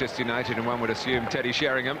against Manchester United, and one would assume Teddy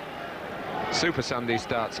Sheringham. Super Sunday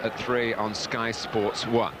starts at 3 on Sky Sports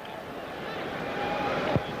 1.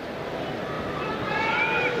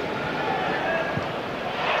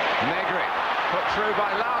 Negri, put through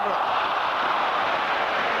by Laudrup.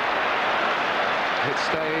 It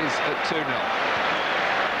stays at 2-0.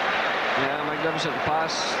 Yeah, magnificent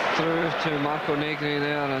pass through to Marco Negri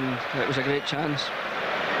there, and it was a great chance.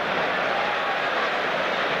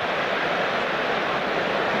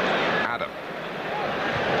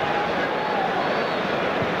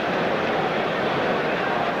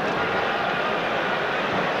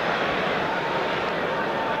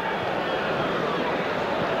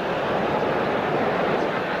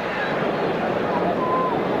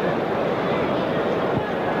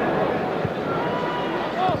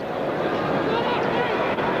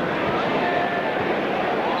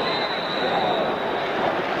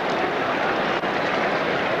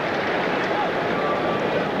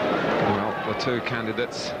 Two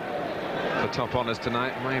candidates for top honours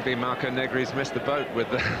tonight. Maybe Marco Negri's missed the boat with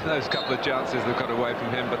those couple of chances that got away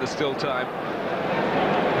from him, but there's still time.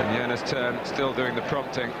 And Jonas Tern still doing the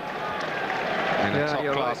prompting in a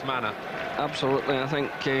top-class manner. Absolutely. I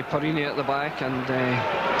think Perini at the back and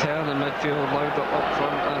Tern in midfield, Laudrup up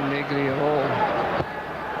front, and Negri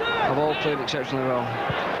have all played exceptionally well.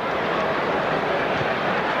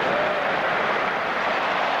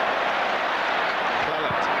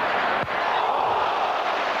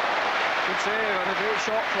 Save and a great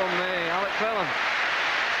shot from Alec Cleland.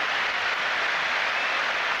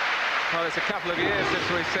 Well, it's a couple of years since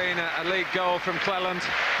we've seen a league goal from Cleland,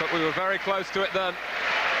 but we were very close to it then.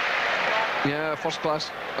 Yeah, first class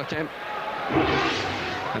attempt.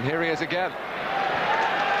 And here he is again.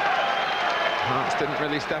 Hearts didn't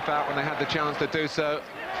really step out when they had the chance to do so.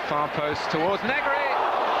 Far post towards Negri.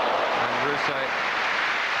 And Rousset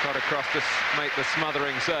got across to make the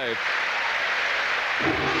smothering save.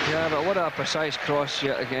 Yeah, but what a precise cross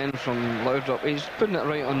yet again from Laudrup. He's putting it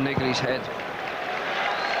right on Negri's head.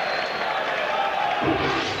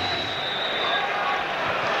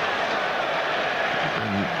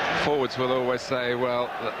 And forwards will always say, well,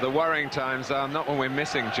 the worrying times are not when we're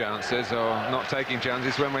missing chances or not taking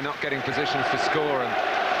chances, when we're not getting positions to score. And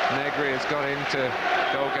Negri has got into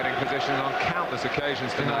goal-getting positions on countless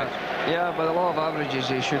occasions tonight. Yeah, by the law of averages,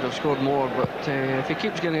 he should have scored more, but if he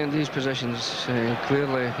keeps getting in these positions,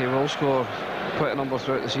 clearly he will score quite a number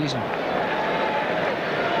throughout the season.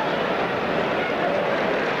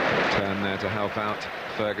 Turn there to help out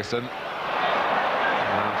Ferguson.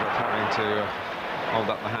 Laudrup having to hold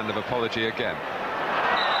up the hand of apology again.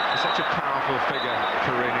 He's such a powerful figure,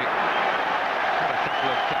 Perini. Had a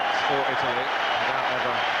couple of caps for Italy without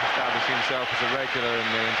ever establishing himself as a regular in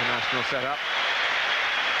the international setup.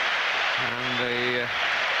 And the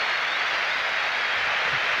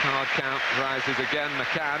hard count rises again.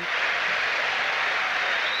 McCann.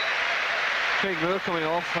 Craig Moore coming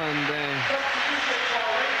off, and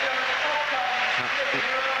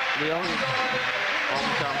the young on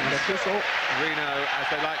comes Gattuso. Reno, as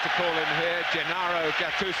they like to call him here, Gennaro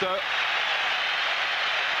Gattuso.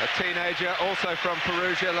 A teenager, also from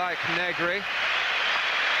Perugia, like Negri.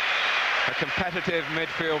 A competitive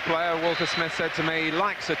midfield player. Walter Smith said to me, he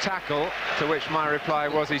likes a tackle, to which my reply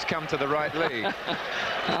was, he's come to the right league.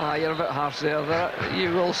 You're a bit harsh there.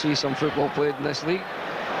 You will see some football played in this league,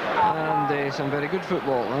 and some very good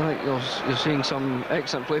football. I think you're seeing some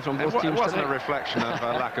excellent play from both teams. It wasn't tonight. a reflection of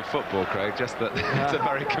a lack of football, Craig, just that it's a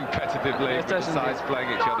very competitive league with the sides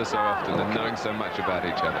playing each other so often and knowing so much about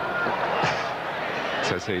each other.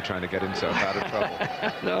 Says he, trying to get himself out of trouble.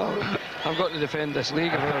 No, I've got to defend this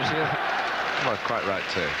league of ours here. Well, quite right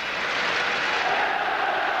too.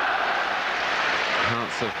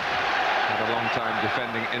 Hearts have had a long time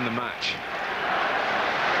defending in the match.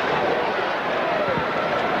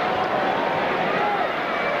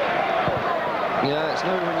 Yeah, it's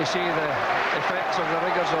now when you see the effects of the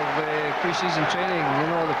rigours of pre-season training. You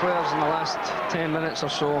know, the players in the last 10 minutes or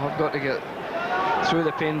so have got to get through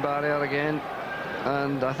the pain barrier again.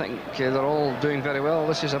 And I think they're all doing very well.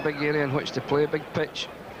 This is a big area in which to play, a big pitch.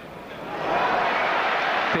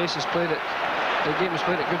 Pace has played it. The game has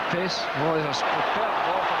played at good pace. Oh, there's a superb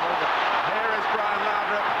ball from Laudrup. Here is Brian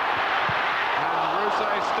Laudrup. And Russo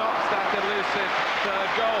stops that elusive third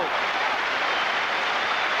goal,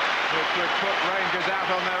 which would put Rangers out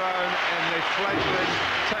on their own in the fledgling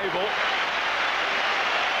table.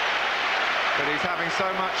 But he's having so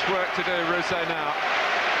much work to do, Russo, now.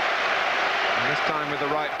 And this time with the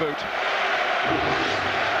right boot.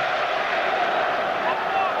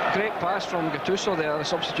 Great pass from Gattuso there, the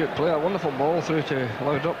substitute player. Wonderful ball through to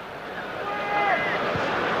Laudrup.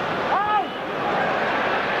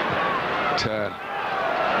 Turn.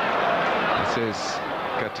 This is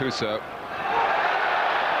Gattuso.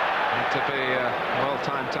 Had to be a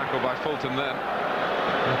well-timed tackle by Fulton then.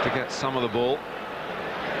 Had to get some of the ball.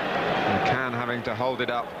 McCann having to hold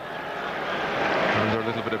it up under a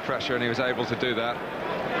little bit of pressure, and he was able to do that.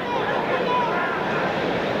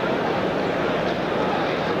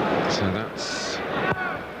 So that's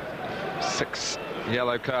 6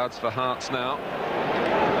 yellow cards for Hearts now.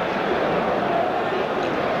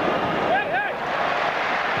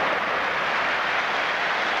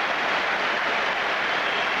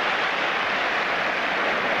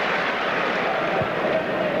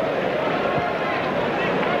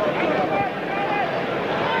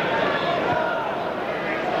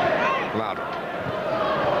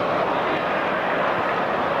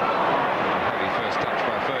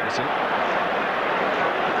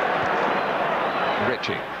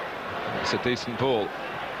 It's a decent ball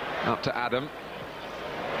up to Adam.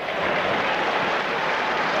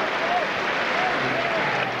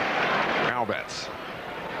 Albets.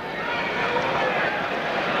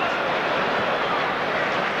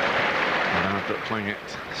 Albert playing it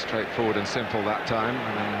straightforward and simple that time,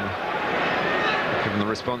 and then given the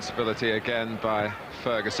responsibility again by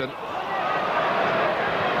Ferguson.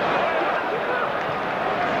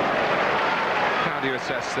 How do you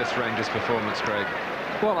assess this Rangers performance, Craig?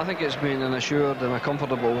 Well, I think it's been an assured and a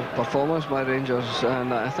comfortable performance by Rangers,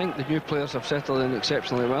 and I think the new players have settled in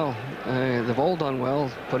exceptionally well. They've all done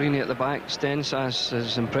well. Perini at the back, Stensas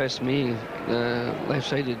has impressed me.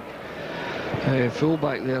 Left-sided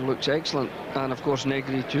full-back there looks excellent, and of course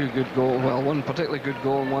Negri, 2 good goals. Well, one particularly good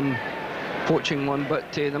goal and one poaching one,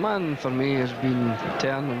 but the man for me has been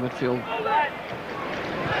Tern in midfield.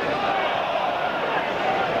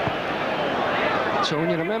 So when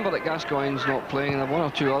you remember that Gascoigne's not playing, and there are 1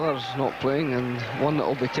 or 2 others not playing, and one that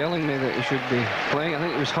will be telling me that he should be playing, I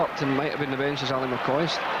think it was hurt and might have been the bench, is Ali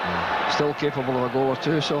McCoist, still capable of a goal or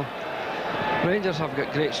 2. So Rangers have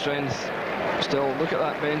got great strength still. Look at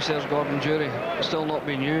that bench, there's Gordon Durie, still not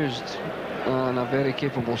being used, and a very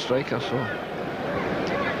capable striker. So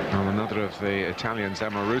well, another of the Italians,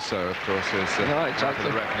 Emma Russo, of course, is exactly. for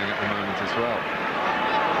the reckoning at the moment as well.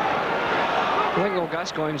 I think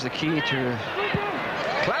Gascoigne's the key to...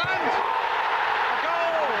 Cleland! A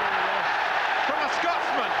goal from a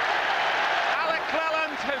Scotsman. Alec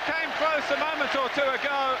Cleland, who came close a moment or 2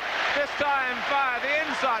 ago, this time via the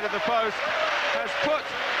inside of the post, has put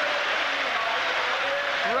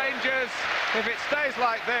Rangers, if it stays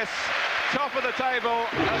like this, top of the table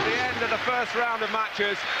at the end of the first round of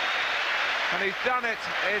matches. And he's done it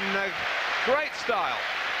in great style.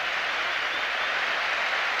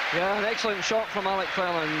 Yeah, an excellent shot from Alec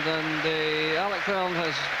Cleland, and Alec Cleland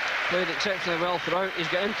has played exceptionally well throughout. He's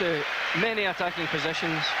got into many attacking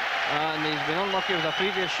positions, and he's been unlucky with a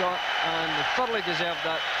previous shot, and thoroughly deserved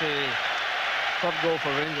that third goal for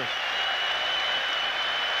Rangers.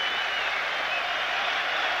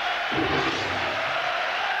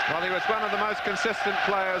 Well, he was one of the most consistent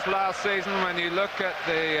players last season. When you look at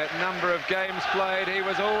the number of games played, he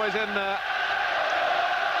was always in there.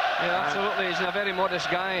 Yeah, absolutely. He's a very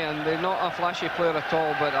modest guy, and not a flashy player at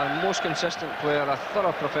all, but a most consistent player, a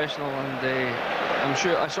thorough professional, and I'm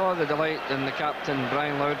sure I saw the delight in the captain,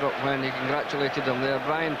 Brian Laudrup, when he congratulated him there.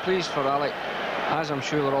 Brian, pleased for Alec, as I'm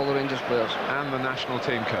sure were all the Rangers players. And the national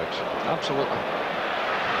team coach. Absolutely.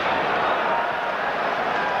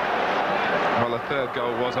 Well, a third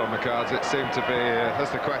goal was on the cards. It seemed to be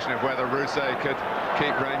that's the question of whether Rousset could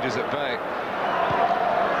keep Rangers at bay.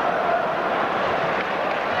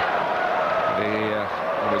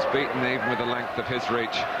 He was beaten even with the length of his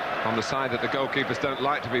reach on the side that the goalkeepers don't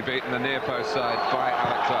like to be beaten, the near post side, by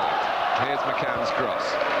Alec Cleland. Here's McCann's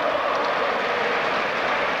cross.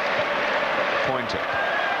 Pointer.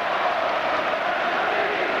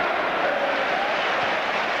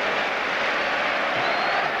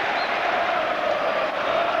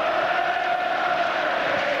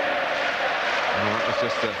 Well, that was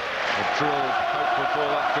just a drilled, hopeful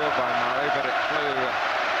ball upfield by Murray, but it flew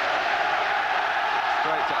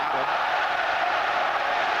straight to Adam.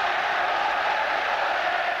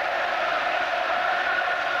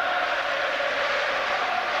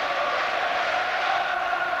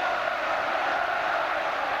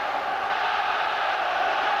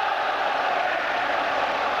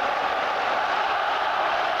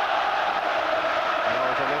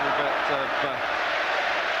 There's a little bit of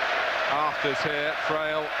afters here,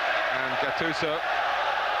 Frail and Gattuso.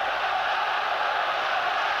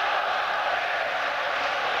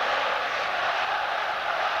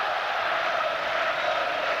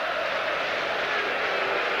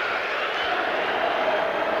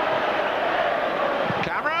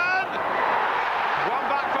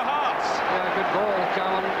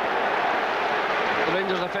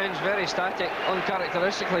 Defence very static,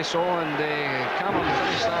 uncharacteristically so, and Cameron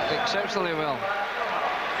finished that exceptionally well.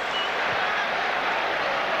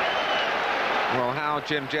 Well, how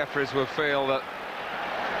Jim Jeffries will feel that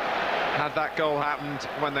had that goal happened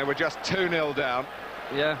when they were just 2-0 down.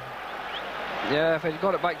 Yeah, if he'd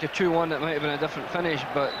got it back to 2-1 it might have been a different finish,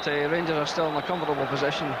 but Rangers are still in a comfortable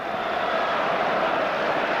position.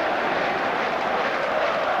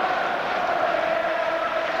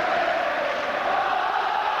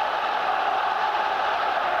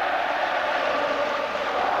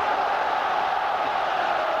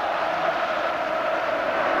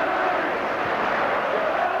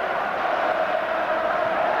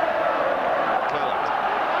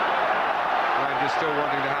 Still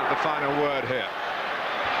wanting to have the final word here.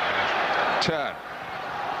 Turn.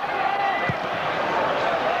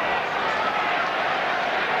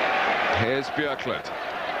 Here's Björklund.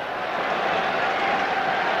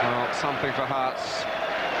 Well, something for Hearts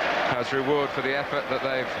as reward for the effort that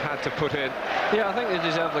they've had to put in. Yeah, I think they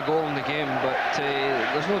deserve the goal in the game, but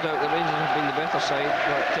there's no doubt the Rangers have been the better side,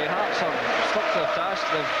 but Hearts have stuck to their task.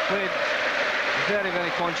 They've played very, very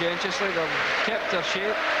conscientiously. They've kept their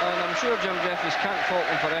shape, and I'm sure Jim Jeffries can't fault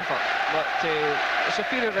them for effort, but the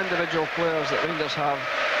superior individual players that Rangers have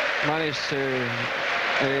managed to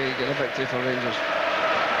get a victory for Rangers.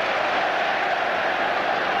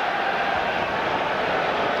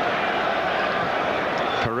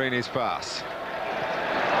 Perini's pass.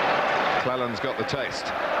 Cleland's got the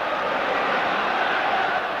taste.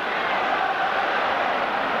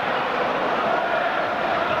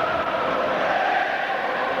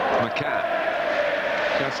 McCann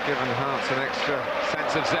just given Hearts an extra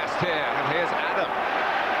sense of zest here, and here's Adam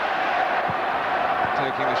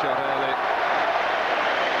taking the shot early.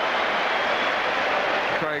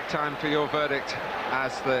 Craig, time for your verdict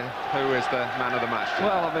as who is the man of the match today.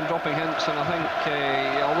 Well, I've been dropping hints, and I think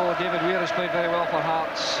although David Weir has played very well for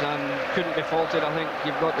Hearts and couldn't be faulted, I think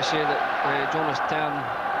you've got to say that Jonas Tern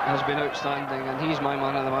has been outstanding, and he's my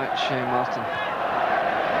man of the match, Martin.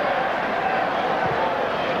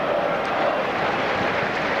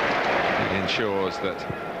 Ensures that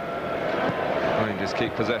Rangers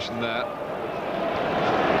keep possession there.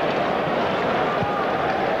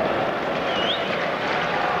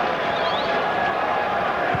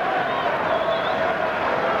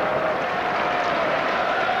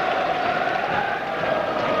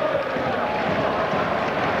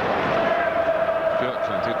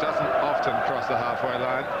 Björklund, who doesn't often cross the halfway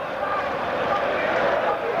line.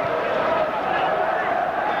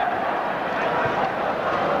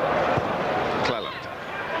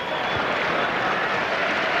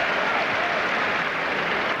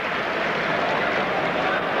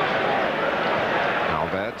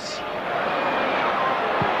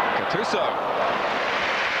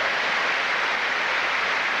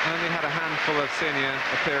 only had a handful of senior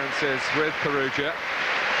appearances with Perugia,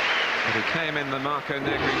 but he came in the Marco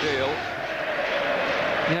Negri deal.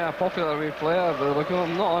 Yeah, a popular wee player, but look,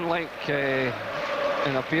 not unlike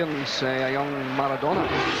in appearance a young Maradona.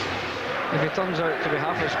 If he turns out to be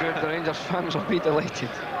half as good, the Rangers fans will be delighted.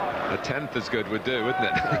 A tenth as good would do, wouldn't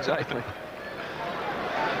it? Exactly.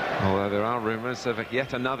 Although there are rumours of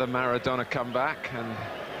yet another Maradona comeback, and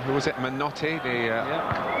who was it, Menotti, the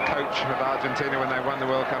coach of Argentina when they won the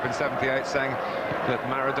World Cup in '78, saying that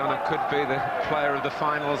Maradona could be the player of the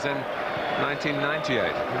finals in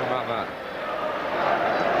 1998. How about that?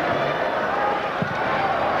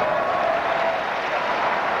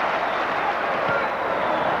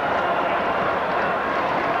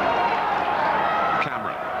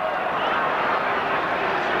 Cameron.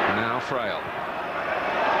 Now Frail.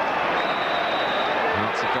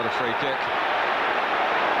 Hearts have got a free kick.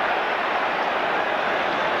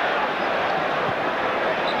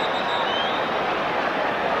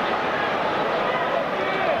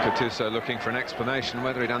 Gattuso looking for an explanation.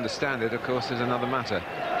 Whether he'd understand it, of course, is another matter.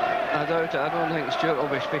 I doubt it. I don't think Stuart will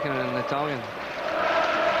be speaking in Italian.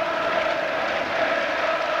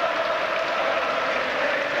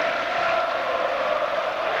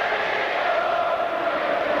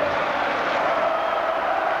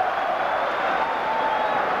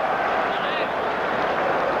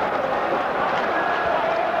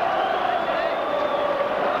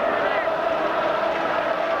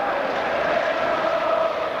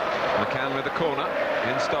 Corner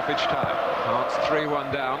in stoppage time. Hearts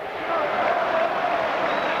 3-1 down.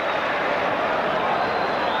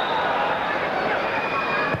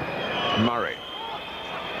 Murray.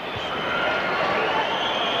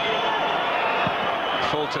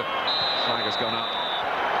 Fulton. Flag has gone up.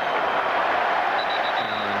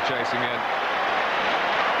 Cameron chasing in.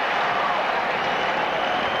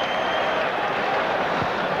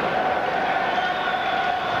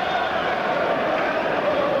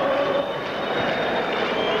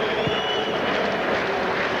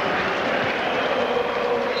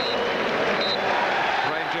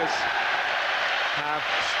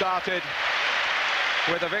 Started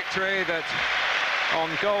with a victory that on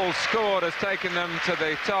goals scored has taken them to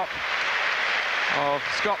the top of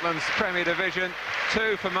Scotland's Premier Division.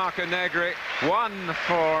 2 for Marco Negri, 1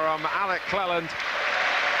 for Alec Cleland,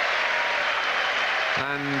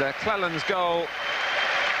 and Cleland's goal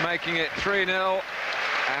making it 3-0,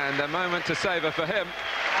 and a moment to savour for him.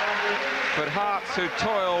 But Hearts, who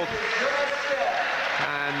toiled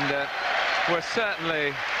and were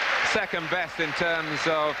certainly second best in terms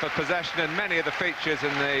of possession in many of the features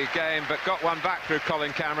in the game, but got one back through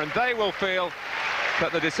Colin Cameron. They will feel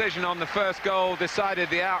that the decision on the first goal decided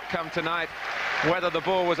the outcome tonight, whether the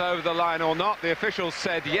ball was over the line or not. The officials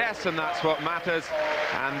said yes, and that's what matters.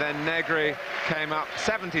 And then Negri came up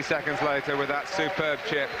 70 seconds later with that superb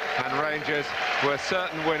chip, and Rangers were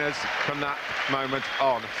certain winners from that moment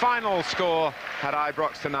on. Final score at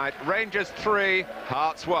Ibrox tonight: Rangers 3,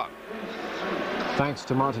 Hearts 1. Thanks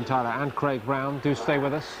to Martin Tyler and Craig Brown. Do stay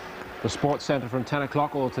with us. The Sports Centre from 10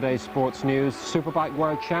 o'clock, all today's sports news. Superbike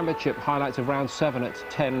World Championship highlights of round 7 at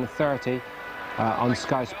 10:30 on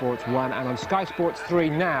Sky Sports 1. And on Sky Sports 3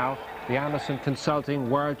 now, the Anderson Consulting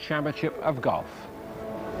World Championship of Golf.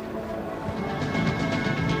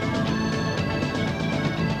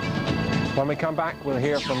 When we come back, we'll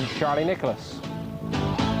hear from Charlie Nicholas.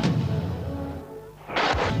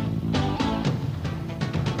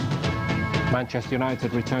 Manchester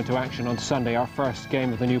United return to action on Sunday, our first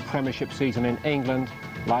game of the new Premiership season in England.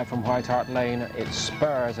 Live from White Hart Lane, it's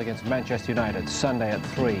Spurs against Manchester United, Sunday at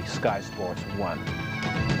 3, Sky Sports 1.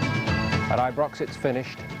 At Ibrox it's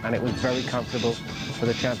finished, and it was very comfortable for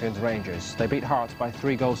the champions Rangers. They beat Hearts by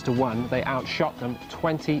 3-1. They outshot them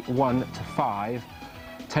 21-5.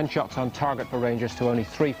 10 shots on target for Rangers to only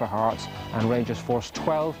 3 for Hearts, and Rangers forced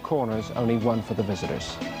 12 corners, only 1 for the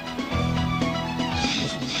visitors.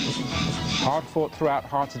 Hard fought throughout.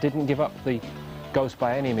 Hearts didn't give up the ghost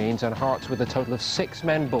by any means, and Hearts with a total of 6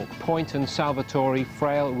 men booked: Poynton, Salvatore,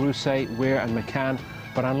 Frail, Rousset, Weir and McCann.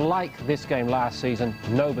 But unlike this game last season,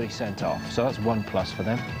 nobody sent off, so that's 1+ for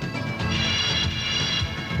them.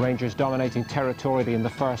 Rangers dominating territorially in the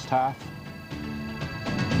first half,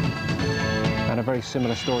 and a very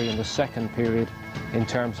similar story in the second period in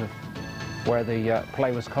terms of where the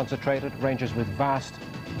play was concentrated. Rangers with vast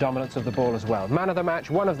dominance of the ball as well. Man of the match,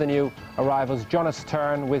 one of the new arrivals, Jonas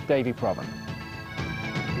Tern with Davy Provan.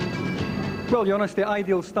 Well, Jonas, the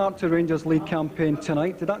ideal start to Rangers League campaign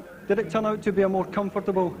tonight. Did it turn out to be a more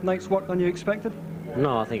comfortable night's work than you expected?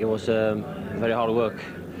 No, I think it was very hard work,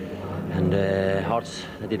 and Hearts,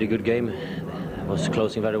 they did a good game. was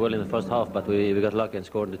closing very well in the first half, but we got lucky and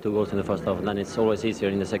scored the 2 goals in the first half. And then it's always easier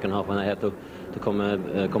in the second half when I have to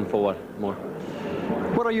come forward more.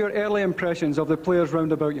 What are your early impressions of the players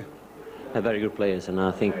round about you? Very good players, and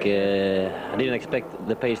I think I didn't expect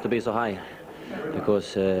the pace to be so high,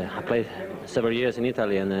 because I played several years in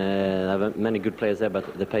Italy and I have many good players there,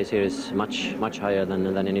 but the pace here is much higher than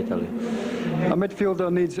in Italy. A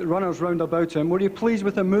midfielder needs runners round about him. Were you pleased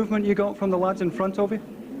with the movement you got from the lads in front of you?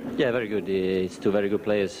 Yeah, very good. It's 2 very good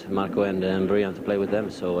players, Marco and Brian, to play with them.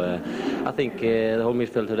 So I think the whole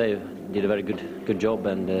midfield today did a very good job,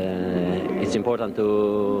 and it's important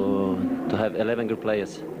to have 11 good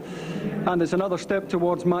players. And it's another step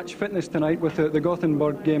towards match fitness tonight with the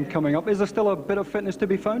Gothenburg game coming up. Is there still a bit of fitness to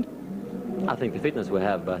be found? I think the fitness we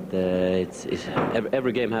have, but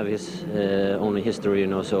every game have his own history, you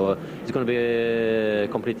know. So it's going to be a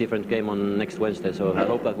completely different game on next Wednesday. So I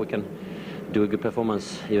hope that we can do a good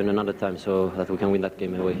performance even another time, so that we can win that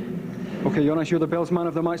game away. Okay, Jonas, you're the Bells man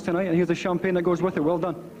of the match tonight, and here's the champagne that goes with it. Well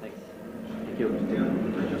done. Thanks. Thank you.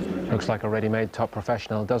 Looks like a ready-made top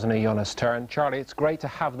professional, doesn't he, Jonas Turn? Charlie, it's great to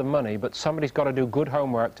have the money, but somebody's got to do good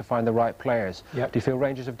homework to find the right players. Yep. Do you feel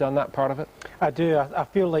Rangers have done that part of it? I do. I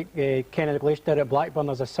feel like Kenny Dalglish did at Blackburn.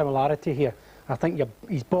 There's a similarity here. I think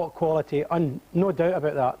he's bought quality, no doubt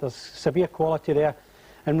about that. There's severe quality there.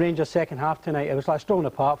 And Rangers' second half tonight, it was like strolling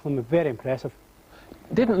apart from them, very impressive.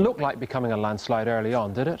 Didn't look like becoming a landslide early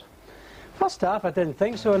on, did it? First half, I didn't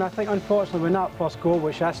think so, and I think, unfortunately, when that first goal,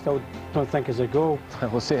 which I still don't think is a goal.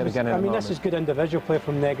 We'll see it again in a moment. This is good individual play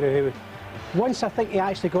from Negri, who, once I think he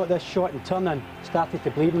actually got this shot and turning, started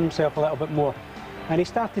to believe in himself a little bit more. And he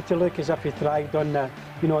started to look as if he thrived on the,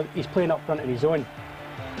 you know, he's playing up front on his own.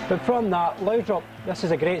 But from that, Laudrup, this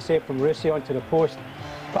is a great save from Rusey onto the post.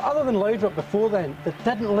 But other than Laudrup before then, they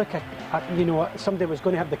didn't look at, you know, somebody was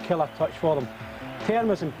going to have the killer touch for them. Tern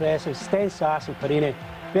was impressive, Stensas and Perini,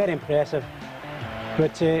 very impressive.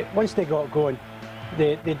 But once they got going,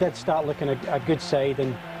 they did start looking a good side,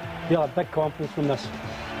 and they'll have big confidence from this.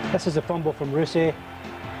 This is a fumble from Rusey.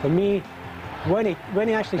 For me, when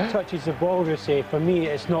he actually touches the ball, Rusey, for me,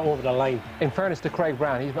 it's not over the line. In fairness to Craig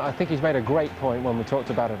Brown, I think he's made a great point when we talked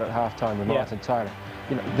about it at half-time with Martin Tyler.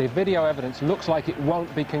 You know, the video evidence looks like it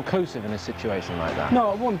won't be conclusive in a situation like that.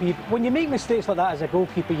 No, it won't be. When you make mistakes like that as a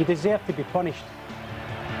goalkeeper, you deserve to be punished.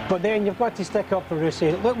 But then you've got to stick up for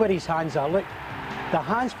Rusey. Look where his hands are. Look, the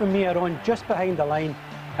hands for me are on just behind the line,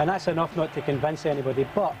 and that's enough not to convince anybody.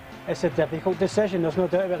 But it's a difficult decision, there's no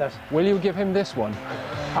doubt about this. Will you give him this one?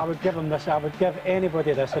 I would give him this. I would give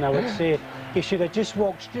anybody this, and I would say he should have just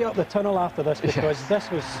walked straight up the tunnel after this, because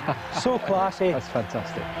this was so classy. That's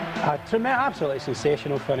fantastic. Absolutely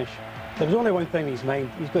sensational finish. There was only one thing in his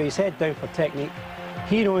mind. He's got his head down for technique.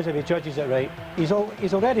 He knows if he judges it right. He's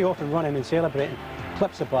already off and running and celebrating.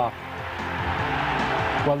 Clips the bar.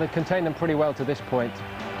 Well, they've contained them pretty well to this point,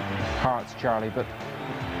 Hearts, Charlie, but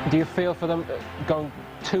do you feel for them going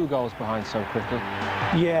 2 goals behind so quickly?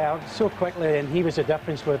 Yeah, so quickly, and he was the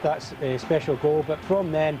difference with that special goal. But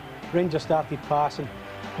from then, Rangers started passing.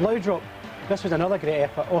 Laudrup, this was another great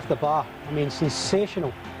effort off the bar. I mean,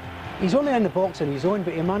 sensational. He's only in the box on his own,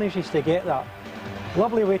 but he manages to get that.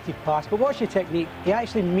 Lovely weighted pass, but watch your technique. He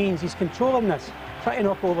actually means he's controlling this. Trying to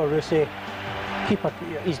knock over Rusey. Keeper,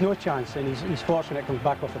 he's no chance, and he's fortunate it comes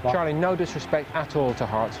back off the bar. Charlie, no disrespect at all to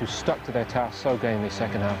Hearts, who stuck to their task so gamely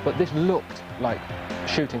second half, but this looked like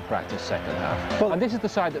shooting practice second half. Well, and this is the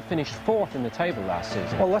side that finished 4th in the table last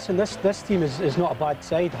season. Well, listen, this team is not a bad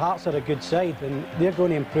side. Hearts are a good side, and they're going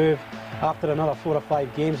to improve after another 4 or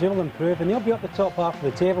 5 games. They'll improve, and they'll be up the top half of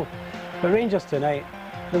the table. But Rangers tonight,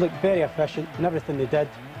 they look very efficient in everything they did.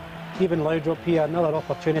 Even Laudrup here, another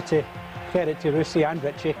opportunity. Credit to Rusey and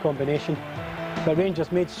Ritchie combination. But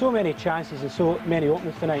Rangers made so many chances and so many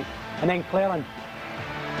openings tonight. And then Cleland,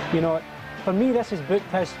 you know, for me this has booked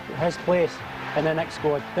his place in the next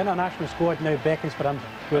squad. The international squad now beckons for him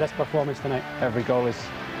with this performance tonight. Every goal is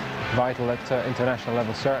vital at international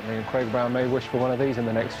level, certainly, and Craig Brown may wish for one of these in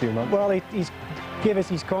the next few months. Well, he's gave us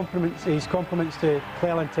his compliments to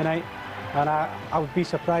Cleland tonight, and I would be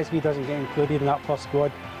surprised if he doesn't get included in that first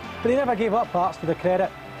squad. But he never gave up, Hearts, to the credit.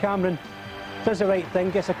 Cameron does the right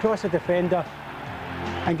thing, gets across the defender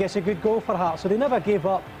and gets a good goal for Hearts. So they never gave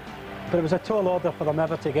up, but it was a tall order for them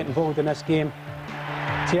ever to get involved in this game.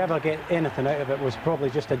 To ever get anything out of it was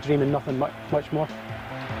probably just a dream and nothing much more.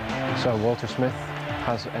 So Walter Smith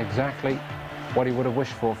has exactly what he would have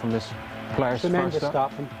wished for from this player's Tremendous first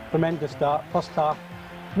start. Tremendous start. First half,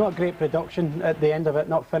 not great production at the end of it,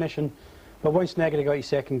 not finishing. But once Negri got his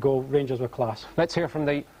second goal, Rangers were class. Let's hear from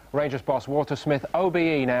the Rangers boss, Walter Smith,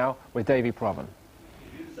 OBE now, with Davy Provan.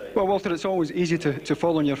 Well, Walter, it's always easy to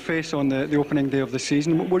fall on your face on the opening day of the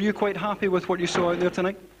season. Were you quite happy with what you saw out there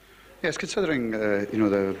tonight? Yes, considering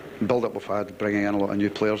the build-up we've had, bringing in a lot of new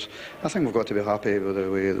players, I think we've got to be happy with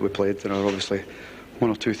the way that we played. There are obviously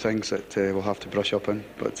one or two things that we'll have to brush up on,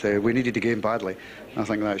 but we needed the game badly. I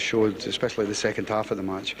think that showed, especially the second half of the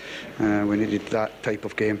match. We needed that type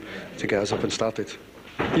of game to get us up and started.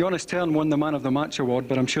 Jonas Tern won the Man of the Match award,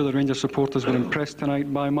 but I'm sure the Rangers supporters were impressed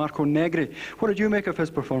tonight by Marco Negri. What did you make of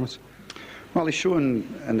his performance? Well, he's shown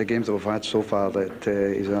in the games that we've had so far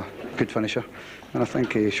that he's a good finisher, and I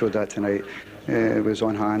think he showed that tonight. He was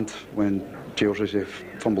on hand when Giles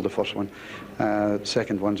fumbled the first one.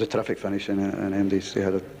 Second one's a terrific finish, and MD's he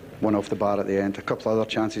had one off the bar at the end. A couple of other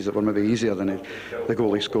chances that were maybe easier than the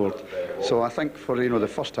goal he scored. So I think for the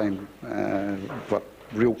first time,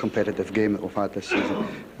 real competitive game that we've had this season,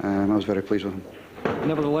 I was very pleased with him.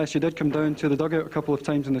 Nevertheless, you did come down to the dugout a couple of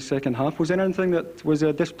times in the second half. Was there anything that was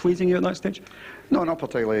displeasing you at that stage? No, not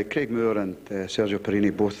particularly. Craig Moore and Sergio Perini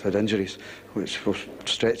both had injuries, which were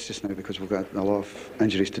stretched just now because we've got a lot of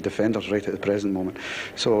injuries to defenders right at the present moment.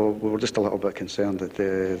 So we were just a little bit concerned that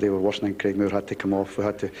they were worsening. Craig Moore had to come off. We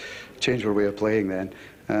had to change our way of playing then.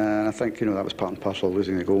 And I think that was part and parcel of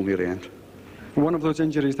losing the goal near the end. One of those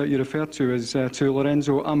injuries that you referred to is to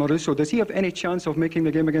Lorenzo Amoruso. Does he have any chance of making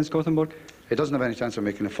the game against Gothenburg? He doesn't have any chance of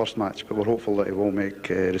making the first match, but we're hopeful that he will make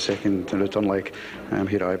the second return leg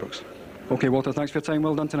here at Ibrox. OK, Walter, thanks for your time.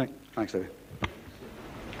 Well done tonight. Thanks, David.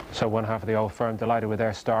 So one half of the Old Firm delighted with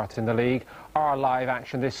their start in the league. Our live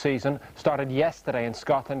action this season started yesterday in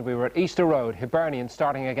Scotland. We were at Easter Road, Hibernian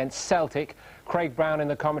starting against Celtic. Craig Brown in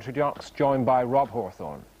the commentary box, joined by Rob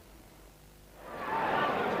Hawthorne.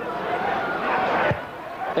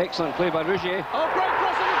 Excellent play by Rougier. Oh, great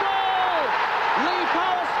cross in the goal! Lee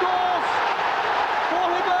Power scores for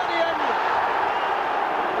Hibernian.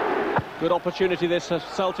 Good opportunity this for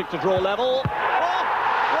Celtic to draw level. Oh,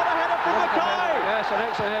 what a header from Mackay! Yes, an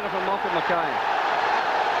excellent header from Malcolm Mackay.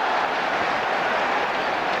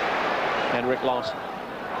 Henrik Larsson.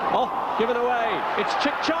 Oh, given away. It's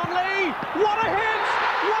Chick Charnley. What a hit!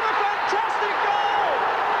 What a fantastic goal!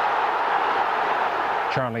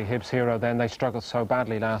 Charlie, Hibs hero then. They struggled so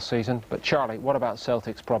badly last season. But Charlie, what about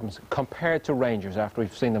Celtic's problems compared to Rangers after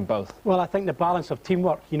we've seen them both? Well, I think the balance of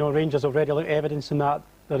teamwork, Rangers already look evidence in that.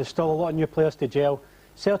 There is still a lot of new players to gel.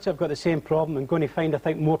 Celtic have got the same problem and going to find, I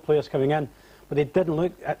think, more players coming in. But they didn't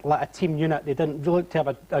look like a team unit. They didn't look to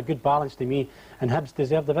have a good balance to me. And Hibs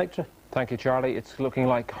deserved the victory. Thank you, Charlie. It's looking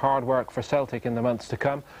like hard work for Celtic in the months to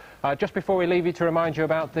come. Just before we leave you, to remind you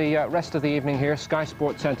about the rest of the evening here, Sky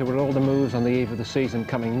Sports Centre with all the moves on the eve of the season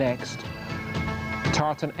coming next.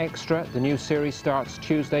 Tartan Extra, the new series starts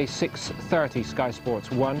Tuesday, 6:30, Sky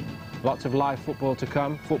Sports 1. Lots of live football to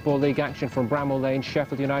come. Football League action from Bramall Lane,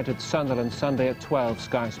 Sheffield United, Sunderland, Sunday at 12,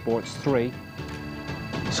 Sky Sports 3.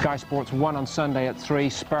 Sky Sports 1 on Sunday at 3,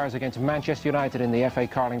 Spurs against Manchester United in the FA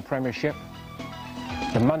Carling Premiership.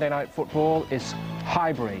 The Monday night football is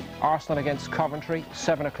Highbury, Arsenal against Coventry,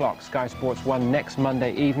 7 o'clock, Sky Sports 1 next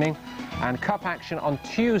Monday evening. And cup action on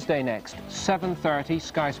Tuesday next, 7:30,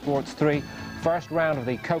 Sky Sports 3. First round of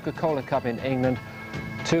the Coca-Cola Cup in England.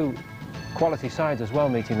 Two quality sides as well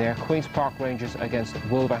meeting there, Queen's Park Rangers against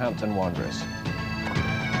Wolverhampton Wanderers.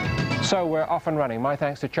 So we're off and running. My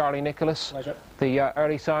thanks to Charlie Nicholas. Pleasure. The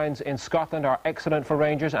early signs in Scotland are excellent for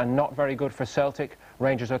Rangers and not very good for Celtic.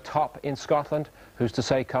 Rangers are top in Scotland. Who's to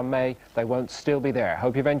say come May they won't still be there.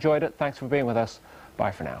 Hope you've enjoyed it. Thanks for being with us.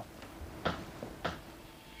 Bye for now.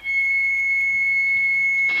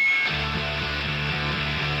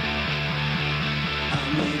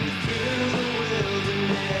 I made it through.